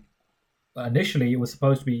 Initially, it was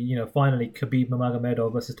supposed to be, finally Khabib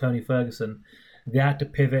Nurmagomedov versus Tony Ferguson. They had to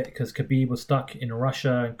pivot because Khabib was stuck in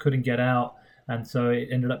Russia and couldn't get out, and so it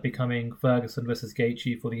ended up becoming Ferguson versus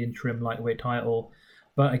Gaethje for the interim lightweight title.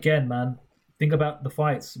 But again, man, think about the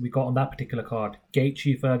fights we got on that particular card: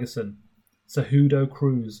 Gaethje Ferguson, Cejudo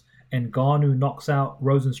Cruz, Ngannou knocks out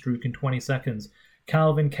Rosenstruck in 20 seconds.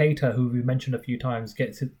 Calvin Kattar, who we mentioned a few times,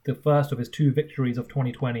 gets the first of his 2 victories of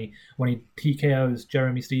 2020 when he TKOs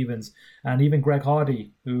Jeremy Stevens. And even Greg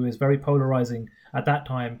Hardy, who is very polarizing at that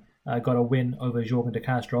time, got a win over Jorgen De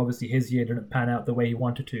Castro. Obviously, his year didn't pan out the way he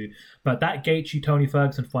wanted to. But that Gaethje-Tony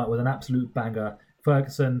Ferguson fight was an absolute banger.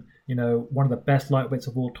 Ferguson, one of the best lightweights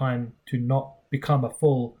of all time to not become a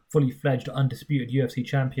fully fledged, undisputed UFC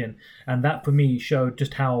champion. And that, for me, showed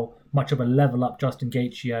just how much of a level up Justin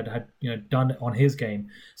Gaethje had done on his game.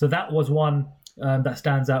 So that was one that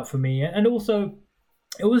stands out for me. And also,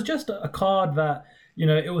 it was just a card that,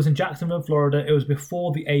 it was in Jacksonville, Florida. It was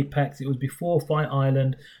before the Apex. It was before Fight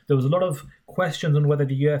Island. There was a lot of questions on whether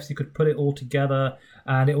the UFC could put it all together.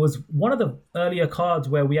 And it was one of the earlier cards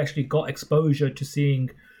where we actually got exposure to seeing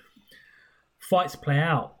fights play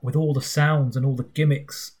out with all the sounds and all the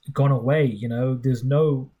gimmicks gone away. There's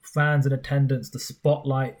no fans in attendance, the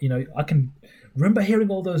spotlight. I can remember hearing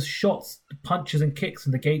all those shots, punches and kicks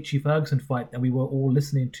in the Gaethje Ferguson fight that we were all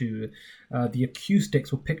listening to. The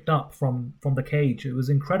acoustics were picked up from the cage. It was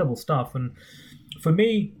incredible stuff. And for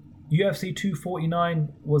me, UFC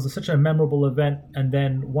 249 was such a memorable event. And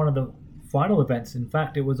then one of the final events, in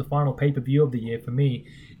fact, it was the final pay-per-view of the year for me,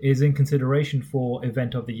 is in consideration for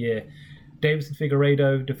event of the year. Davison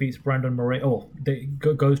Figueiredo defeats Brandon Moreno.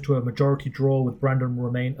 Goes to a majority draw with Brandon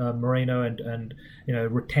Moreno and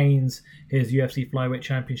retains his UFC flyweight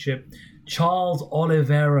championship. Charles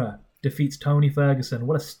Oliveira defeats Tony Ferguson.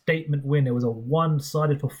 What a statement win! It was a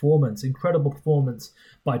one-sided performance, incredible performance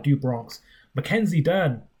by Du Bronx. Mackenzie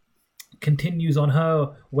Dern continues on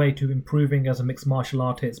her way to improving as a mixed martial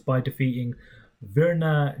artist by defeating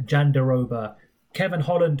Virna Jandiroba. Kevin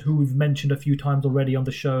Holland, who we've mentioned a few times already on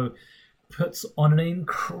the show, puts on an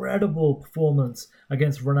incredible performance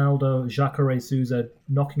against Ronaldo Jacare Souza,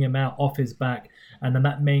 knocking him out off his back. And then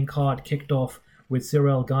that main card kicked off with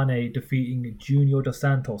Cyril Gane defeating Junior Dos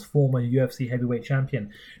Santos, former UFC heavyweight champion.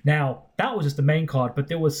 Now, that was just the main card, but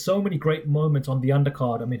there was so many great moments on the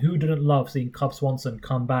undercard. I mean, who didn't love seeing Cub Swanson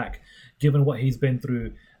come back, given what he's been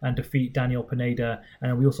through, and defeat Daniel Pineda?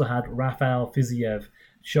 And we also had Rafael Fiziev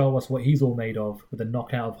show us what he's all made of with a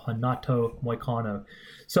knockout of Renato Moicano.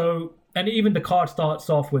 So, and even the card starts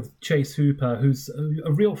off with Chase Hooper, who's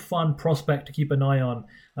a real fun prospect to keep an eye on,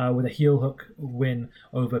 with a heel hook win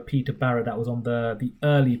over Peter Barrett. That was on the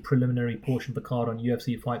early preliminary portion of the card on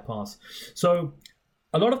UFC Fight Pass. So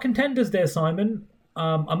a lot of contenders there, Simon.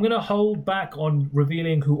 I'm going to hold back on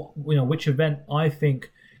revealing which event I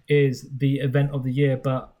think is the event of the year,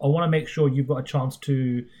 but I want to make sure you've got a chance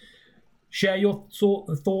to share your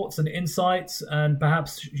thoughts and insights, and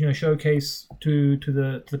perhaps showcase to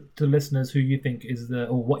the listeners who you think is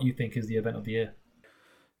what you think is the event of the year.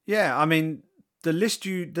 Yeah, I mean, the list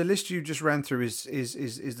you just ran through is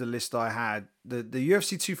the list I had. The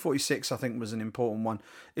UFC 246 I think was an important one.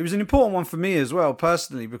 It was an important one for me as well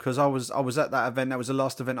personally, because I was at that event. That was the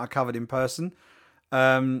last event I covered in person,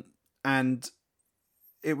 and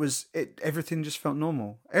everything just felt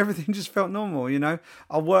normal. Everything just felt normal,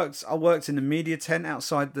 I worked in the media tent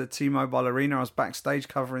outside the T-Mobile Arena. I was backstage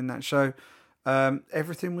covering that show.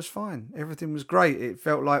 Everything was fine. Everything was great. It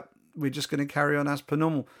felt like we're just going to carry on as per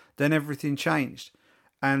normal. Then everything changed.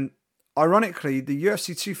 And ironically, the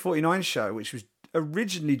UFC 249 show, which was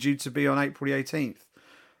originally due to be on April the 18th,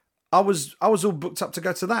 I was all booked up to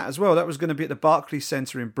go to that as well. That was going to be at the Barclays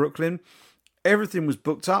Center in Brooklyn. Everything was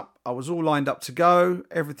booked up. I was all lined up to go.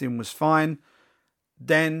 Everything was fine.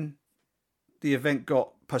 Then the event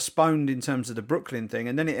got postponed in terms of the Brooklyn thing,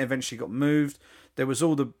 and then it eventually got moved. There was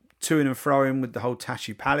all the to-ing and fro-ing with the whole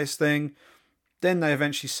Tachi Palace thing. Then they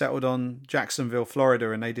eventually settled on Jacksonville,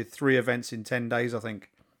 Florida, and they did 3 events in 10 days, I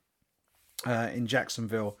think, in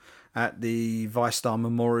Jacksonville at the ViStar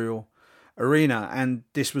Memorial Arena. And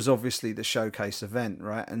this was obviously the showcase event,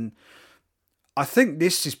 right? And I think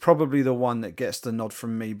this is probably the one that gets the nod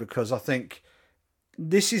from me, because I think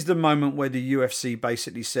this is the moment where the UFC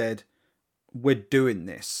basically said, we're doing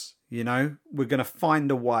this, we're going to find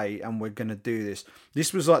a way and we're going to do this.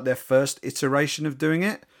 This was like their first iteration of doing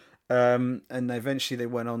it. And eventually they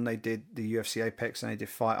went on, they did the UFC Apex and they did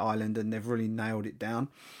Fight Island, and they've really nailed it down.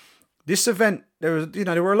 This event, there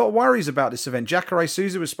were a lot of worries about this event. Jacare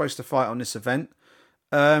Souza was supposed to fight on this event,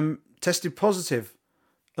 tested positive,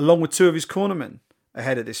 along with two of his cornermen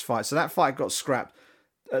ahead of this fight. So that fight got scrapped.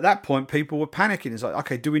 At that point, people were panicking. It's like,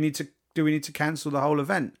 okay, do we need to cancel the whole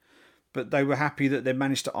event? But they were happy that they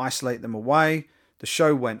managed to isolate them away. The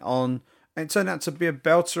show went on, and it turned out to be a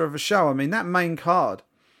belter of a show. I mean, that main card,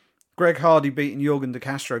 Greg Hardy beating Jorgen De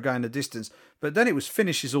Castro going the distance, but then it was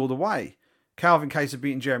finishes all the way. Calvin Kattar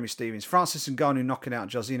beating Jeremy Stevens, Francis Ngannou knocking out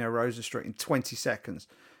Josino Rosenstruck in 20 seconds,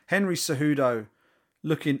 Henry Cejudo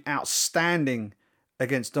looking outstanding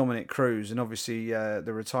against Dominic Cruz, and obviously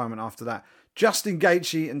the retirement after that. Justin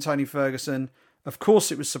Gaethje and Tony Ferguson. Of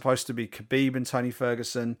course, it was supposed to be Khabib and Tony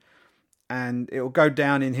Ferguson, and it will go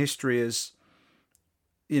down in history as,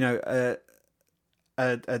 a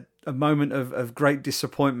moment of great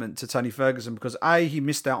disappointment to Tony Ferguson, because A, he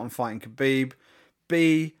missed out on fighting Khabib,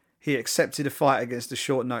 B, he accepted a fight against a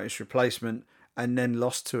short notice replacement and then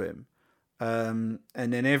lost to him. And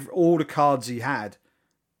then all the cards he had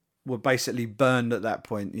were basically burned at that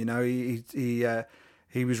point. He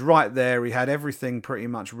was right there. He had everything pretty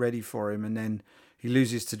much ready for him, and then he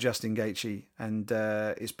loses to Justin Gaethje. And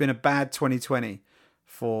it's been a bad 2020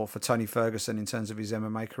 for Tony Ferguson in terms of his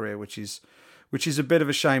MMA career, which is a bit of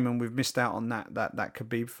a shame. And we've missed out on that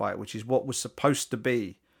Khabib fight, which is what was supposed to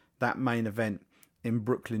be that main event in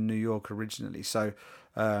Brooklyn, New York originally. So,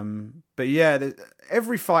 but yeah,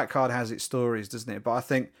 every fight card has its stories, doesn't it? But I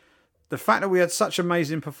think the fact that we had such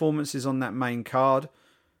amazing performances on that main card,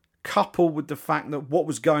 coupled with the fact that what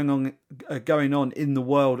was going on in the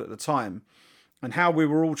world at the time, and how we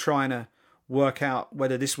were all trying to work out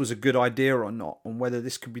whether this was a good idea or not, and whether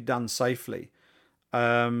this could be done safely,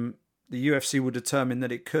 the UFC would determine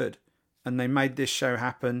that it could, and they made this show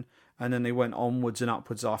happen, and then they went onwards and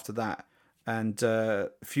upwards after that, and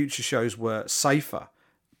future shows were safer,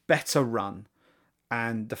 better run,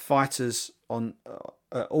 and the fighters on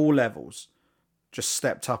at all levels just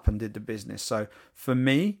stepped up and did the business. So for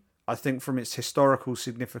me, I think from its historical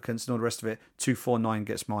significance and all the rest of it, 249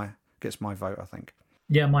 gets my vote, I think.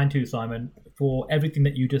 Yeah, mine too, Simon. For everything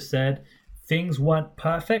that you just said, things weren't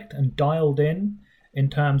perfect and dialed in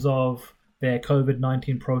terms of their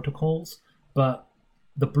COVID-19 protocols, but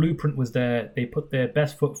the blueprint was there. They put their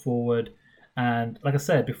best foot forward. And like I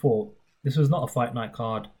said before, this was not a fight night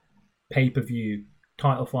card, pay-per-view,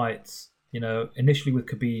 title fights, initially with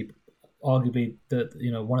Khabib, arguably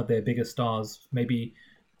one of their biggest stars, maybe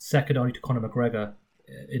second only to Conor McGregor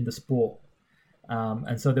in the sport.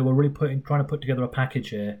 And so they were really trying to put together a package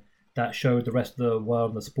here that showed the rest of the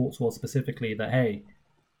world and the sports world specifically that, hey,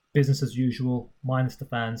 business as usual, minus the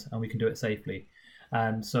fans, and we can do it safely.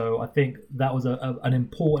 And so I think that was an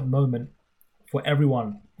important moment for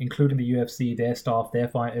everyone, including the UFC, their staff, their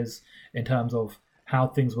fighters, in terms of how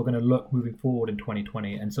things were going to look moving forward in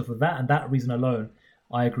 2020. And so for that and that reason alone,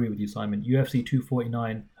 I agree with you, Simon. UFC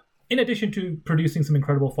 249, in addition to producing some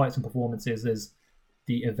incredible fights and performances, is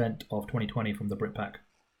the event of 2020 from the Brit Pack.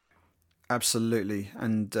 Absolutely.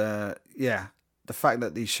 And the fact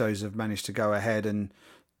that these shows have managed to go ahead, and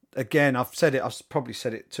again, I've probably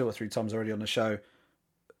said it 2 or 3 times already on the show,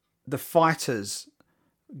 the fighters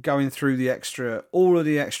going through all of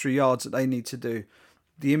the extra yards that they need to do,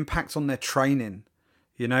 the impact on their training,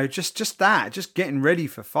 just getting ready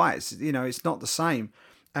for fights, it's not the same.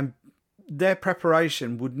 And their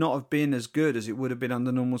preparation would not have been as good as it would have been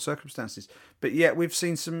under normal circumstances. But yet we've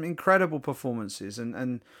seen some incredible performances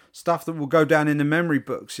and stuff that will go down in the memory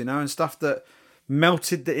books, and stuff that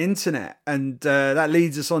melted the internet. And that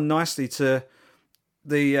leads us on nicely to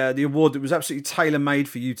the award that was absolutely tailor-made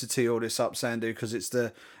for you to tee all this up, Sandu, because it's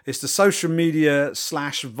the social media /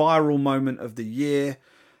 viral moment of the year.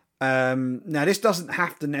 Now, this doesn't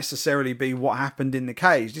have to necessarily be what happened in the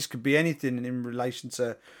cage. This could be anything in relation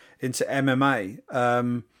to into MMA.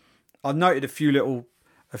 I've noted a few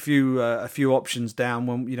options down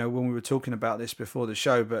when we were talking about this before the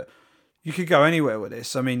show, but you could go anywhere with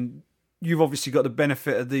this. I mean, you've obviously got the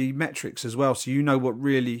benefit of the metrics as well, so you know what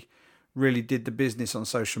really did the business on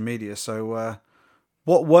social media. So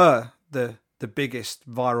what were the biggest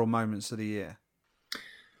viral moments of the year?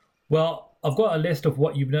 Well, I've got a list of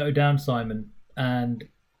what you've noted down, Simon, and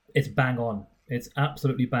it's bang on. It's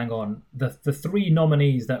absolutely bang on. The 3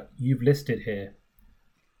 nominees that you've listed here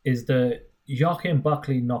is the Joachim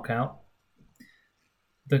Buckley knockout,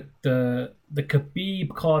 the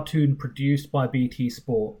Khabib cartoon produced by BT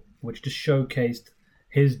Sport, which just showcased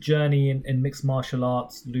his journey in mixed martial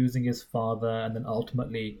arts, losing his father, and then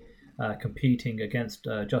ultimately competing against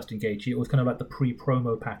Justin Gaethje. It was kind of like the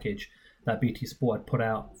pre-promo package that BT Sport had put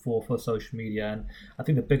out for social media. And I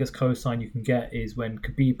think the biggest cosign you can get is when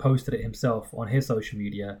Khabib posted it himself on his social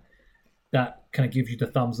media. That kind of gives you the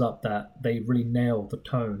thumbs up that they really nailed the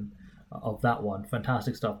tone of that one.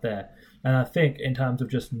 Fantastic stuff there. And I think in terms of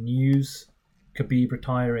just news, Khabib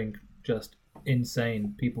retiring, just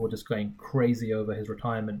insane. People were just going crazy over his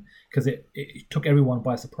retirement because it took everyone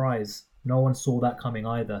by surprise. No one saw that coming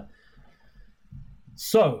either.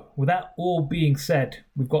 So, with that all being said,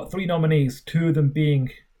 we've got 3 nominees, 2 of them being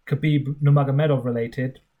Khabib Nurmagomedov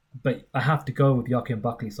related, but I have to go with Joaquin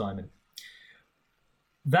Buckley, Simon.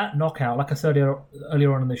 That knockout, like I said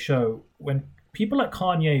earlier on in the show, when people like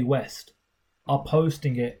Kanye West are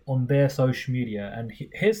posting it on their social media, and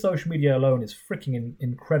his social media alone is freaking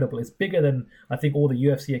incredible. It's bigger than, I think, all the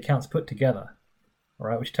UFC accounts put together, all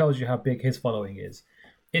right, which tells you how big his following is.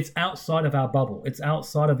 It's outside of our bubble. It's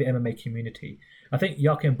outside of the MMA community. I think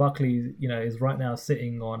Joaquin Buckley, is right now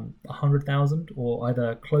sitting on 100,000 or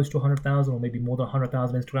either close to 100,000 or maybe more than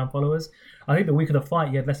 100,000 Instagram followers. I think the week of the fight,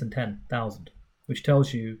 he had less than 10,000, which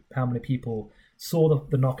tells you how many people saw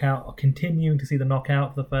the knockout, are continuing to see the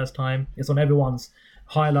knockout for the first time. It's on everyone's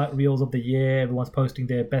highlight reels of the year. Everyone's posting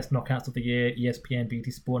their best knockouts of the year, ESPN,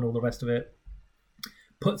 BT Sport, and all the rest of it.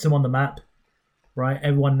 Puts him on the map, right?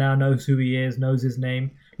 Everyone now knows who he is, knows his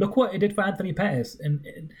name. Look what it did for Anthony Pettis. And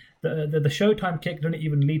the Showtime kick didn't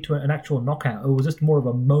even lead to an actual knockout. It was just more of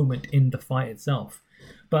a moment in the fight itself.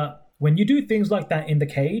 But when you do things like that in the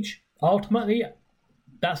cage, ultimately,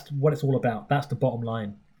 that's what it's all about. That's the bottom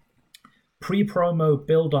line. Pre-promo,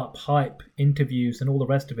 build-up, hype, interviews, and all the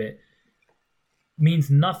rest of it means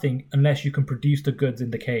nothing unless you can produce the goods in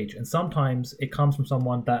the cage. And sometimes it comes from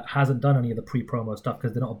someone that hasn't done any of the pre-promo stuff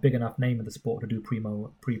because they're not a big enough name in the sport to do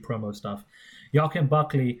pre-promo stuff. Joaquin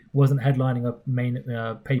Buckley wasn't headlining a main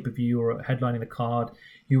pay-per-view or headlining the card.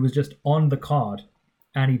 He was just on the card,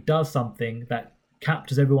 and he does something that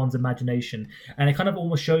captures everyone's imagination. And it kind of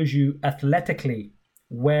almost shows you athletically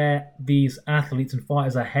where these athletes and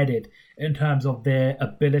fighters are headed in terms of their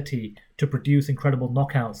ability to produce incredible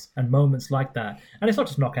knockouts and moments like that. And it's not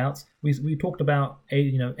just knockouts. We talked about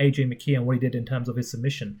AJ McKee and what he did in terms of his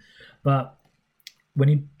submission. But when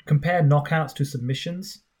you compare knockouts to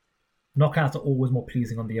submissions, knockouts are always more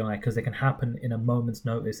pleasing on the eye because they can happen in a moment's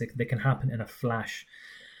notice. They can happen in a flash.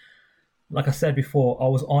 Like I said before, I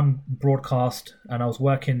was on broadcast and I was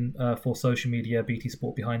working for social media, BT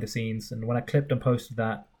Sport behind the scenes. And when I clipped and posted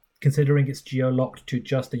that, considering it's geo-locked to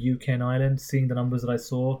just the UK and Ireland, seeing the numbers that I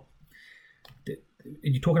saw,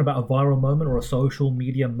 you're talking about a viral moment or a social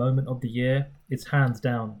media moment of the year, it's hands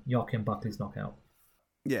down Joaquin Buckley's knockout.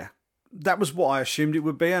 Yeah, that was what I assumed it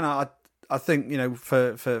would be. And I think,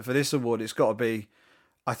 for this award, it's got to be,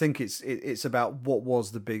 I think it's about what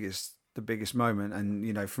was the biggest moment.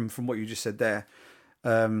 And from what you just said there,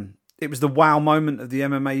 it was the wow moment of the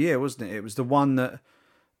MMA year, wasn't it? It was the one that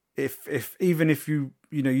if you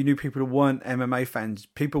knew people who weren't MMA fans,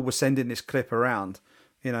 people were sending this clip around.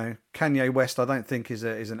 Kanye West, I don't think is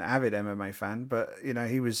an avid MMA fan, but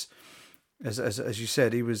he was, as you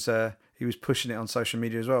said, he was pushing it on social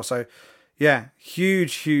media as well. So yeah,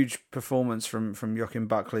 huge performance from Joaquin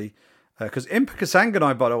Buckley. Because Impa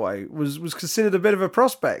Kasanganay, by the way, was considered a bit of a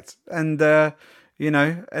prospect, and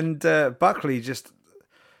Buckley just,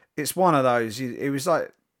 it's one of those. It was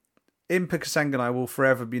like Impa Kasanganay will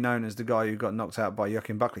forever be known as the guy who got knocked out by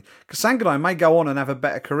Joaquin Buckley. Kasanganay may go on and have a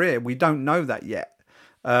better career. We don't know that yet,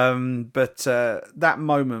 but that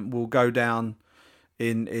moment will go down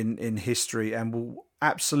in history, and will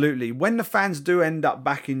absolutely, when the fans do end up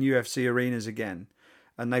back in UFC arenas again,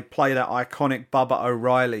 and they play that iconic Bubba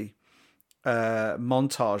O'Reilly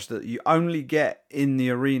montage that you only get in the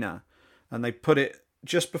arena, and they put it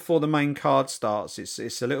just before the main card starts.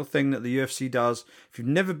 It's a little thing that the UFC does. If you've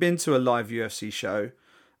never been to a live UFC show,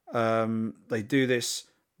 they do this.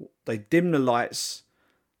 They dim the lights.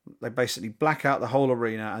 They basically black out the whole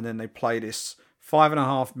arena, and then they play this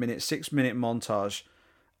 5.5 minute, 6 minute montage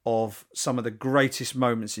of some of the greatest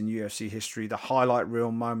moments in UFC history, the highlight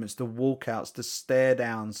reel moments, the walkouts, the stare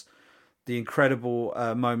downs, the incredible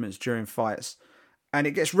moments during fights. And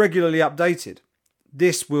it gets regularly updated.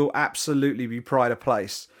 This will absolutely be pride of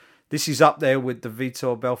place. This is up there with the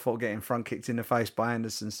Vitor Belfort getting front kicked in the face by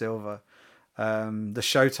Anderson Silva, the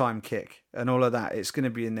Showtime kick, and all of that. It's going to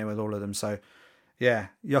be in there with all of them. So yeah,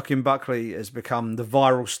 Joaquin Buckley has become the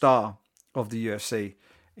viral star of the UFC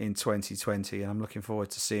in 2020, and I'm looking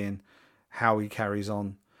forward to seeing how he carries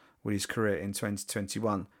on with his career in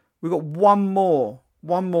 2021. We've got one more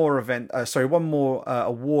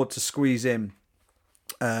award to squeeze in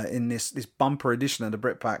this bumper edition of the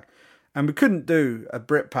Brit Pack, and we couldn't do a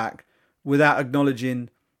Brit Pack without acknowledging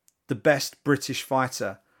the best British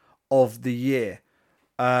fighter of the year.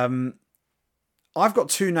 I've got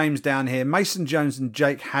two names down here, Mason Jones and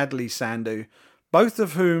Jake Hadley Sandu, both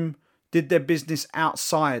of whom did their business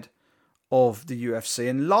outside of the UFC.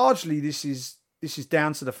 And largely this is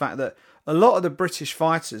down to the fact that a lot of the British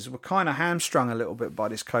fighters were kind of hamstrung a little bit by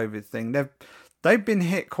this COVID thing. They've been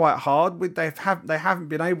hit quite hard. They haven't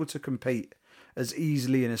been able to compete as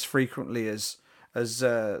easily and as frequently as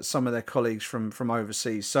some of their colleagues from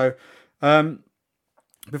overseas. So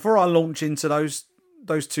before I launch into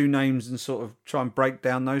those two names and sort of try and break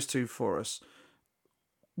down those two for us,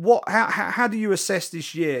 how do you assess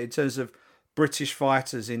this year in terms of British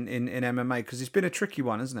fighters in MMA? Because it's been a tricky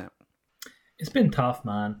one, hasn't it? It's been tough,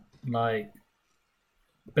 man. Like,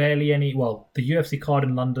 barely any... Well, the UFC card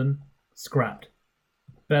in London, scrapped.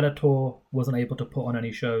 Bellator wasn't able to put on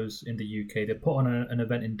any shows in the UK. They put on an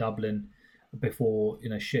event in Dublin before,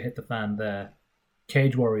 shit hit the fan there.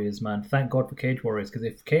 Cage Warriors, man. Thank God for Cage Warriors, because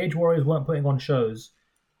if Cage Warriors weren't putting on shows,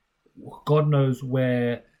 God knows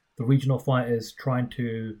where the regional fighters trying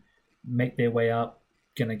to make their way up,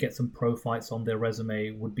 gonna get some pro fights on their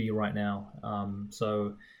resume would be right now.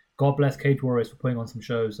 So God bless Cage Warriors for putting on some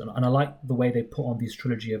shows, and I like the way they put on these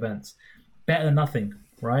trilogy events. Better than nothing,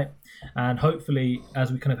 right? And hopefully,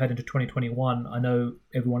 as we kind of head into 2021, I know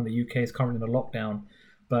everyone in the UK is currently in a lockdown,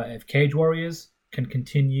 but if Cage Warriors can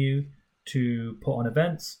continue to put on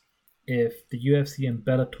events, if the UFC and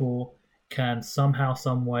Bellator can somehow,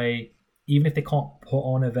 some way, even if they can't put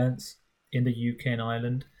on events in the UK and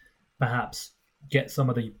Ireland, perhaps get some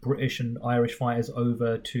of the British and Irish fighters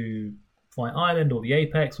over to Fight Island or the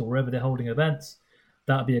Apex or wherever they're holding events,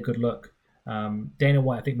 that'd be a good look. Dana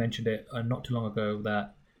White, I think, mentioned it not too long ago,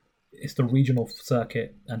 that it's the regional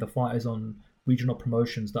circuit and the fighters on regional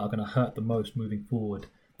promotions that are going to hurt the most moving forward.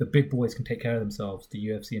 The big boys can take care of themselves. The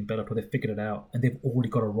UFC and Bellator, they've figured it out, and they've already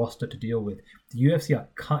got a roster to deal with. The UFC are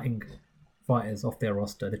cutting fighters off their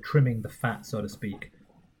roster. They're trimming the fat, so to speak.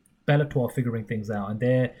 Bellator are figuring things out, and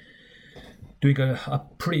they're doing a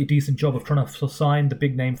pretty decent job of trying to sign the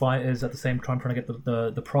big name fighters at the same time trying to get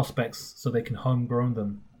the prospects so they can homegrown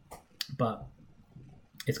them. But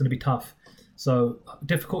it's going to be tough. So,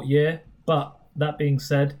 difficult year. But that being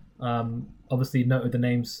said, obviously noted the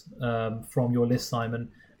names from your list, Simon.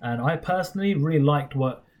 And I personally really liked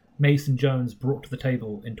what Mason Jones brought to the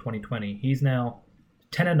table in 2020. He's now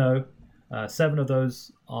 10-0. 7 of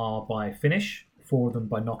those are by finish, 4 of them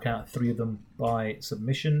by knockout, 3 of them by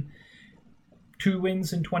submission. 2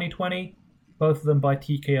 wins in 2020, both of them by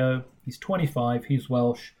TKO. He's 25, he's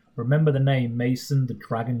Welsh. Remember the name, Mason the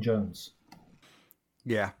Dragon Jones.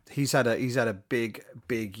 Yeah, he's had a big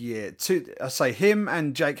year. I say him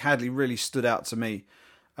and Jake Hadley really stood out to me.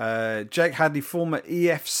 Jake Hadley, former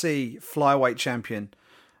EFC flyweight champion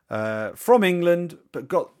from England, but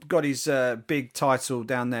got his big title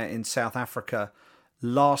down there in South Africa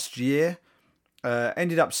last year.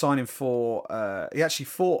 Ended up signing for. He actually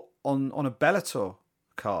fought on a Bellator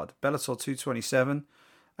card, Bellator 227,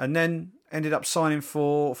 and then ended up signing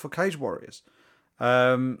for Cage Warriors.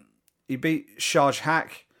 He beat Shaj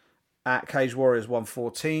Hack at Cage Warriors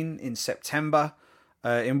 114 in September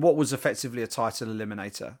in what was effectively a title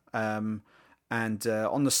eliminator. And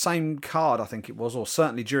on the same card, I think it was, or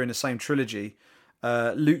certainly during the same trilogy,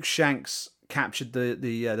 Luke Shanks captured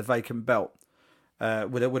the vacant belt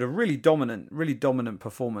with a really dominant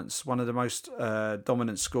performance, one of the most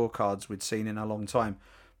dominant scorecards we'd seen in a long time.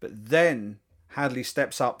 But then Hadley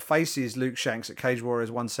steps up, faces Luke Shanks at Cage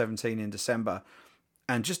Warriors 117 in December,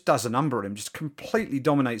 and just does a number on him, just completely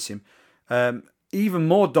dominates him. Even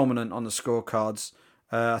more dominant on the scorecards.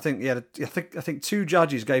 I think 2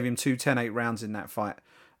 judges gave him 2 10-8 rounds in that fight.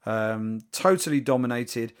 Totally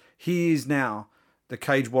dominated. He is now the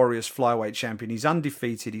Cage Warriors flyweight champion. He's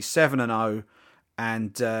undefeated. He's 7-0,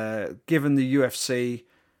 and given the UFC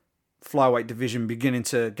flyweight division beginning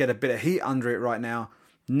to get a bit of heat under it right now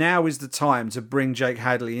is the time to bring Jake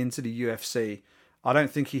Hadley into the UFC. I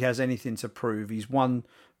don't think he has anything to prove. He's won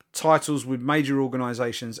titles with major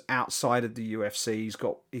organisations outside of the UFC. He's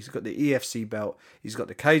got the EFC belt. He's got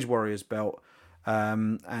the Cage Warriors belt,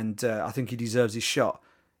 and I think he deserves his shot.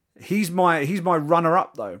 He's my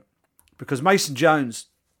runner-up though, because Mason Jones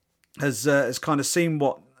has kind of seen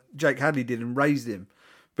what Jake Hadley did and raised him.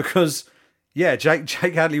 Because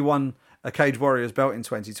Jake Hadley won a Cage Warriors belt in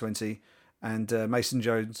 2020, and Mason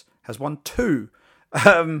Jones has won 2.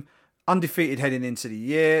 undefeated heading into the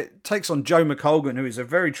year. Takes on Joe McColgan, who is a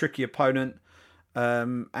very tricky opponent,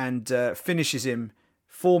 and finishes him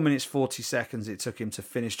 4 minutes 40 seconds. It took him to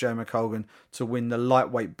finish Joe McColgan to win the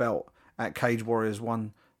lightweight belt at Cage Warriors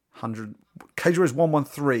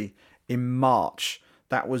 113 in March.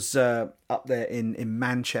 That was up there in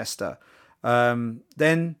Manchester.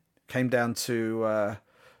 Then came down to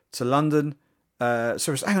London.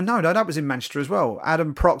 That was in Manchester as well.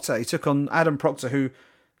 Adam Proctor. He took on Adam Proctor, who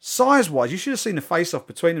size-wise, you should have seen the face-off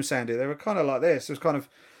between them, Sandy. They were kind of like this. It was kind of,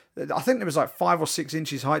 I think there was like 5 or 6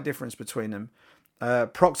 inches height difference between them.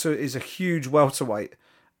 Proctor is a huge welterweight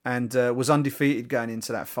and was undefeated going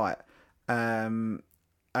into that fight. And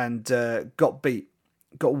got beat.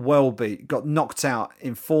 Got well beat. Got knocked out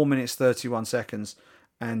in 4 minutes 31 seconds.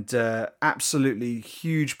 And absolutely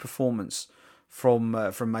huge performance from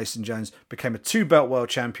Mason Jones. Became a 2-belt world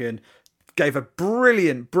champion. Gave a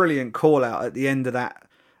brilliant call out at the end of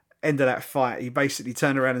that fight. He basically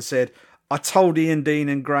turned around and said, "I told Ian Dean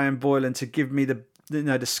and Graham Boylan to give me the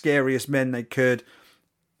scariest men they could.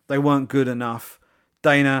 They weren't good enough.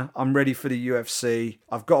 Dana, I'm ready for the UFC.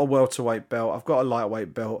 I've got a welterweight belt. I've got a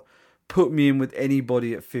lightweight belt. Put me in with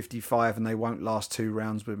anybody at 55 and they won't last 2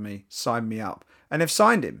 rounds with me. Sign me up." And they've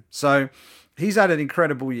signed him. So he's had an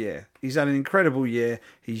incredible year. He's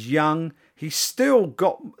young. He's still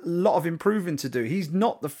got a lot of improving to do. He's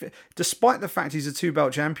not despite the fact he's a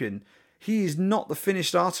 2-belt champion, he is not the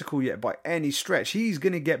finished article yet by any stretch. He's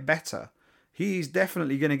going to get better. He's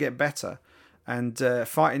definitely going to get better. And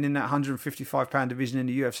fighting in that 155-pound division in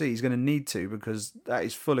the UFC, he's going to need to, because that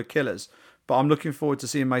is full of killers. But I'm looking forward to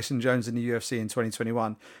seeing Mason Jones in the UFC in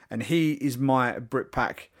 2021. And he is my Brit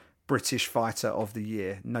Pack British Fighter of the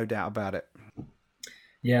Year. No doubt about it.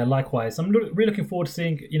 Yeah, likewise. I'm really looking forward to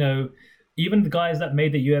seeing, even the guys that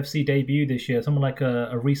made the UFC debut this year, someone like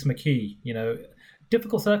a Reece McKee,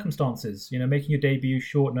 difficult circumstances, making your debut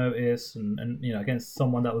short notice and against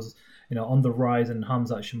someone that was, on the rise, and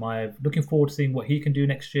Khamzat Chimaev. Looking forward to seeing what he can do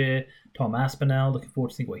next year. Tom Aspinall, looking forward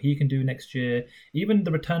to seeing what he can do next year. Even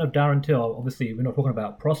the return of Darren Till. Obviously, we're not talking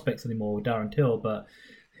about prospects anymore with Darren Till, but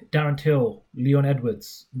Darren Till, Leon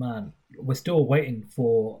Edwards, man, we're still waiting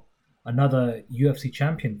for another UFC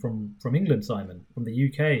champion from England, Simon, from the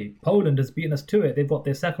UK. Poland has beaten us to it. They've got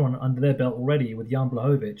their second one under their belt already with Jan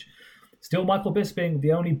Blachowicz. Still Michael Bisping,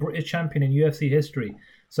 the only British champion in UFC history.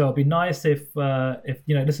 So it'd be nice if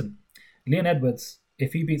listen, Leon Edwards,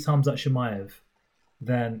 if he beats Khamzat Chimaev,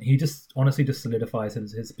 then he just honestly just solidifies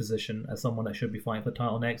his position as someone that should be fighting for the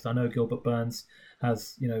title next. I know Gilbert Burns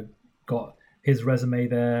has, got his resume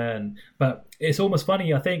there, but it's almost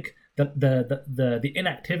funny. I think that the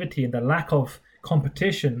inactivity and the lack of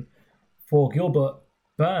competition for Gilbert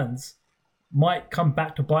Burns might come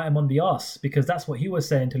back to bite him on the ass, because that's what he was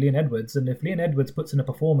saying to Leon Edwards. And if Leon Edwards puts in a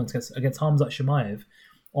performance against Khamzat Chimaev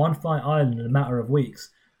on Fight Island in a matter of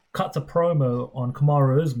weeks, cuts a promo on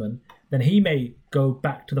Kamaru Usman, then he may go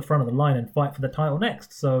back to the front of the line and fight for the title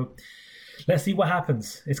next. So let's see what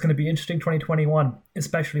happens. It's going to be interesting 2021,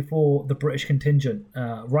 especially for the British contingent.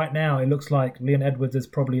 Right now, it looks like Leon Edwards is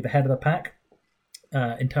probably the head of the pack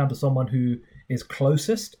in terms of someone who is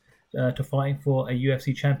closest to fighting for a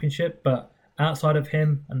UFC championship. But outside of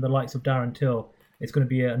him and the likes of Darren Till, it's going to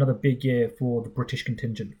be another big year for the British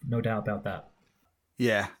contingent. No doubt about that.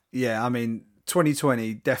 Yeah. I mean,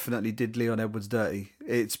 2020 definitely did Leon Edwards dirty.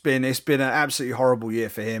 It's been an absolutely horrible year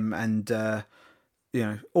for him, and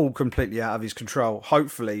all completely out of his control.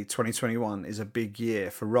 Hopefully 2021 is a big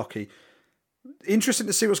year for Rocky. Interesting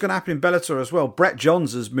to see what's going to happen in Bellator as well. Brett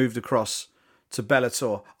Johns has moved across to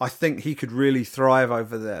Bellator. I think he could really thrive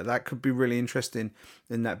over there. That could be really interesting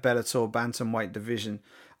in that Bellator bantamweight division.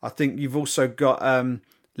 I think you've also got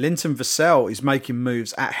Linton Vassell is making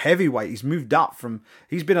moves at heavyweight. He's moved up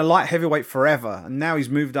he's been a light heavyweight forever, and now he's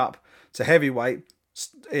moved up to heavyweight.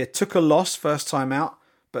 It took a loss first time out,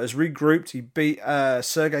 but has regrouped. He beat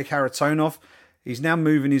Sergey Karatonov. He's now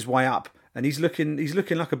moving his way up, and he's looking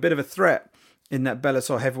like a bit of a threat in that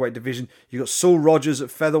Bellator heavyweight division. You got Saul Rogers at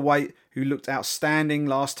featherweight, who looked outstanding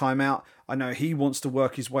last time out. I know he wants to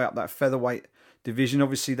work his way up that featherweight division.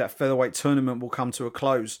 Obviously, that featherweight tournament will come to a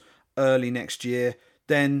close early next year.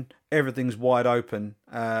 Then everything's wide open.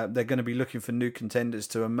 They're going to be looking for new contenders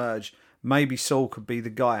to emerge. Maybe Saul could be the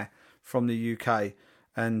guy from the UK.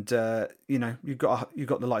 And you've got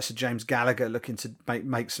the likes of James Gallagher looking to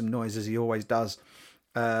make some noise, as he always does,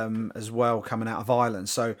 as well, coming out of Ireland.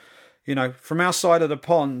 So, from our side of the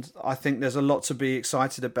pond, I think there's a lot to be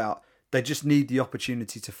excited about. They just need the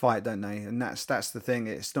opportunity to fight, don't they? And that's the thing.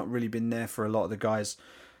 It's not really been there for a lot of the guys.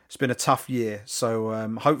 It's been a tough year. So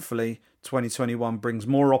hopefully 2021 brings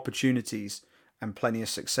more opportunities and plenty of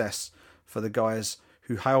success for the guys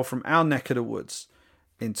who hail from our neck of the woods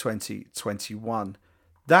in 2021.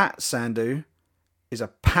 That, Sandu, is a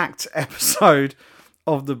packed episode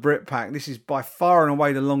of the Brit Pack. This is by far and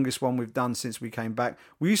away the longest one we've done since we came back.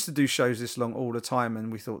 We used to do shows this long all the time,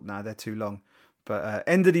 and we thought, no, they're too long. But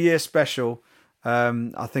end of the year special,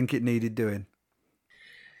 I think it needed doing.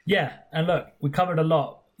 Yeah, and look, we covered a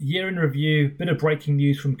lot. Year in review, bit of breaking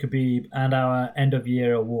news from Khabib, and our end of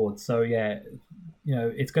year awards. So yeah,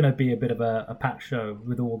 it's going to be a bit of a packed show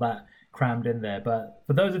with all that crammed in there. But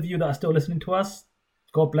for those of you that are still listening to us,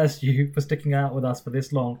 God bless you for sticking out with us for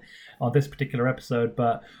this long on this particular episode.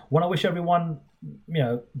 But want to wish everyone,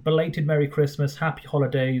 belated Merry Christmas, Happy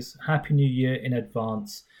Holidays, Happy New Year in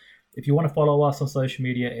advance. If you want to follow us on social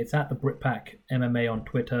media, it's at the Brit Pack MMA on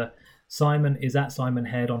Twitter. Simon is at Simon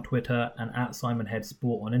Head on Twitter and at Simon Head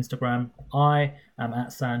Sport on Instagram. I am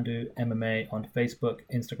at Sandu MMA on Facebook,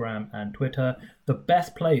 Instagram, and Twitter. The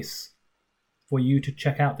best place for you to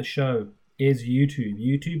check out the show is YouTube.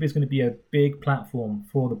 YouTube is going to be a big platform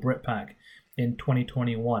for the Brit Pack in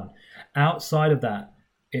 2021. Outside of that,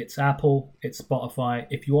 it's Apple, it's Spotify.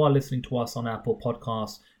 If you are listening to us on Apple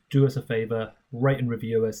Podcasts, do us a favor, rate and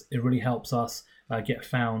review us. It really helps us get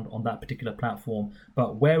found on that particular platform.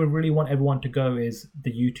 But where we really want everyone to go is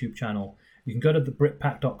the YouTube channel. You can go to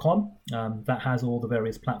thebritpack.com. That has all the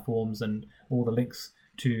various platforms and all the links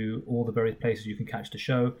to all the various places you can catch the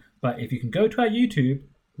show. But if you can go to our YouTube,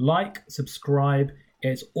 like, subscribe.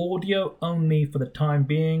 It's audio only for the time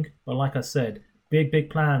being. But like I said, big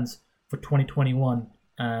plans for 2021.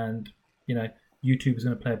 And, YouTube is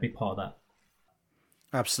going to play a big part of that.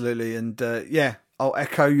 Absolutely. And I'll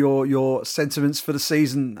echo your sentiments for the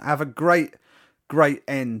season. Have a great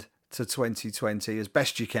end to 2020 as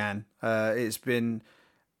best you can. The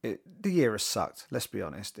year has sucked. Let's be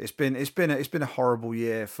honest. It's been a horrible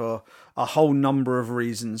year for a whole number of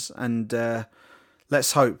reasons. And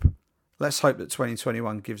let's hope that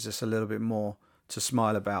 2021 gives us a little bit more to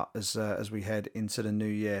smile about as we head into the new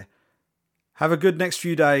year. Have a good next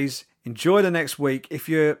few days. Enjoy the next week. If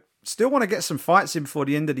you still want to get some fights in before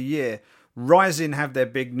the end of the year, Rising have their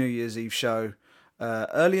big New Year's Eve show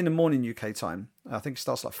early in the morning UK time. I think it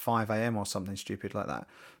starts like 5 a.m. or something stupid like that.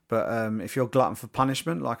 But if you're glutton for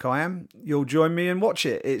punishment like I am, you'll join me and watch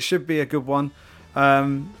it. It should be a good one.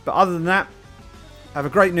 But other than that, have a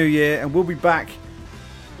great New Year, and we'll be back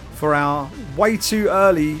for our way too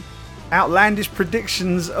early outlandish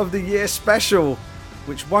predictions of the year special,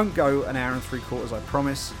 which won't go an hour and 3/4, I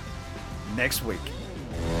promise, next week.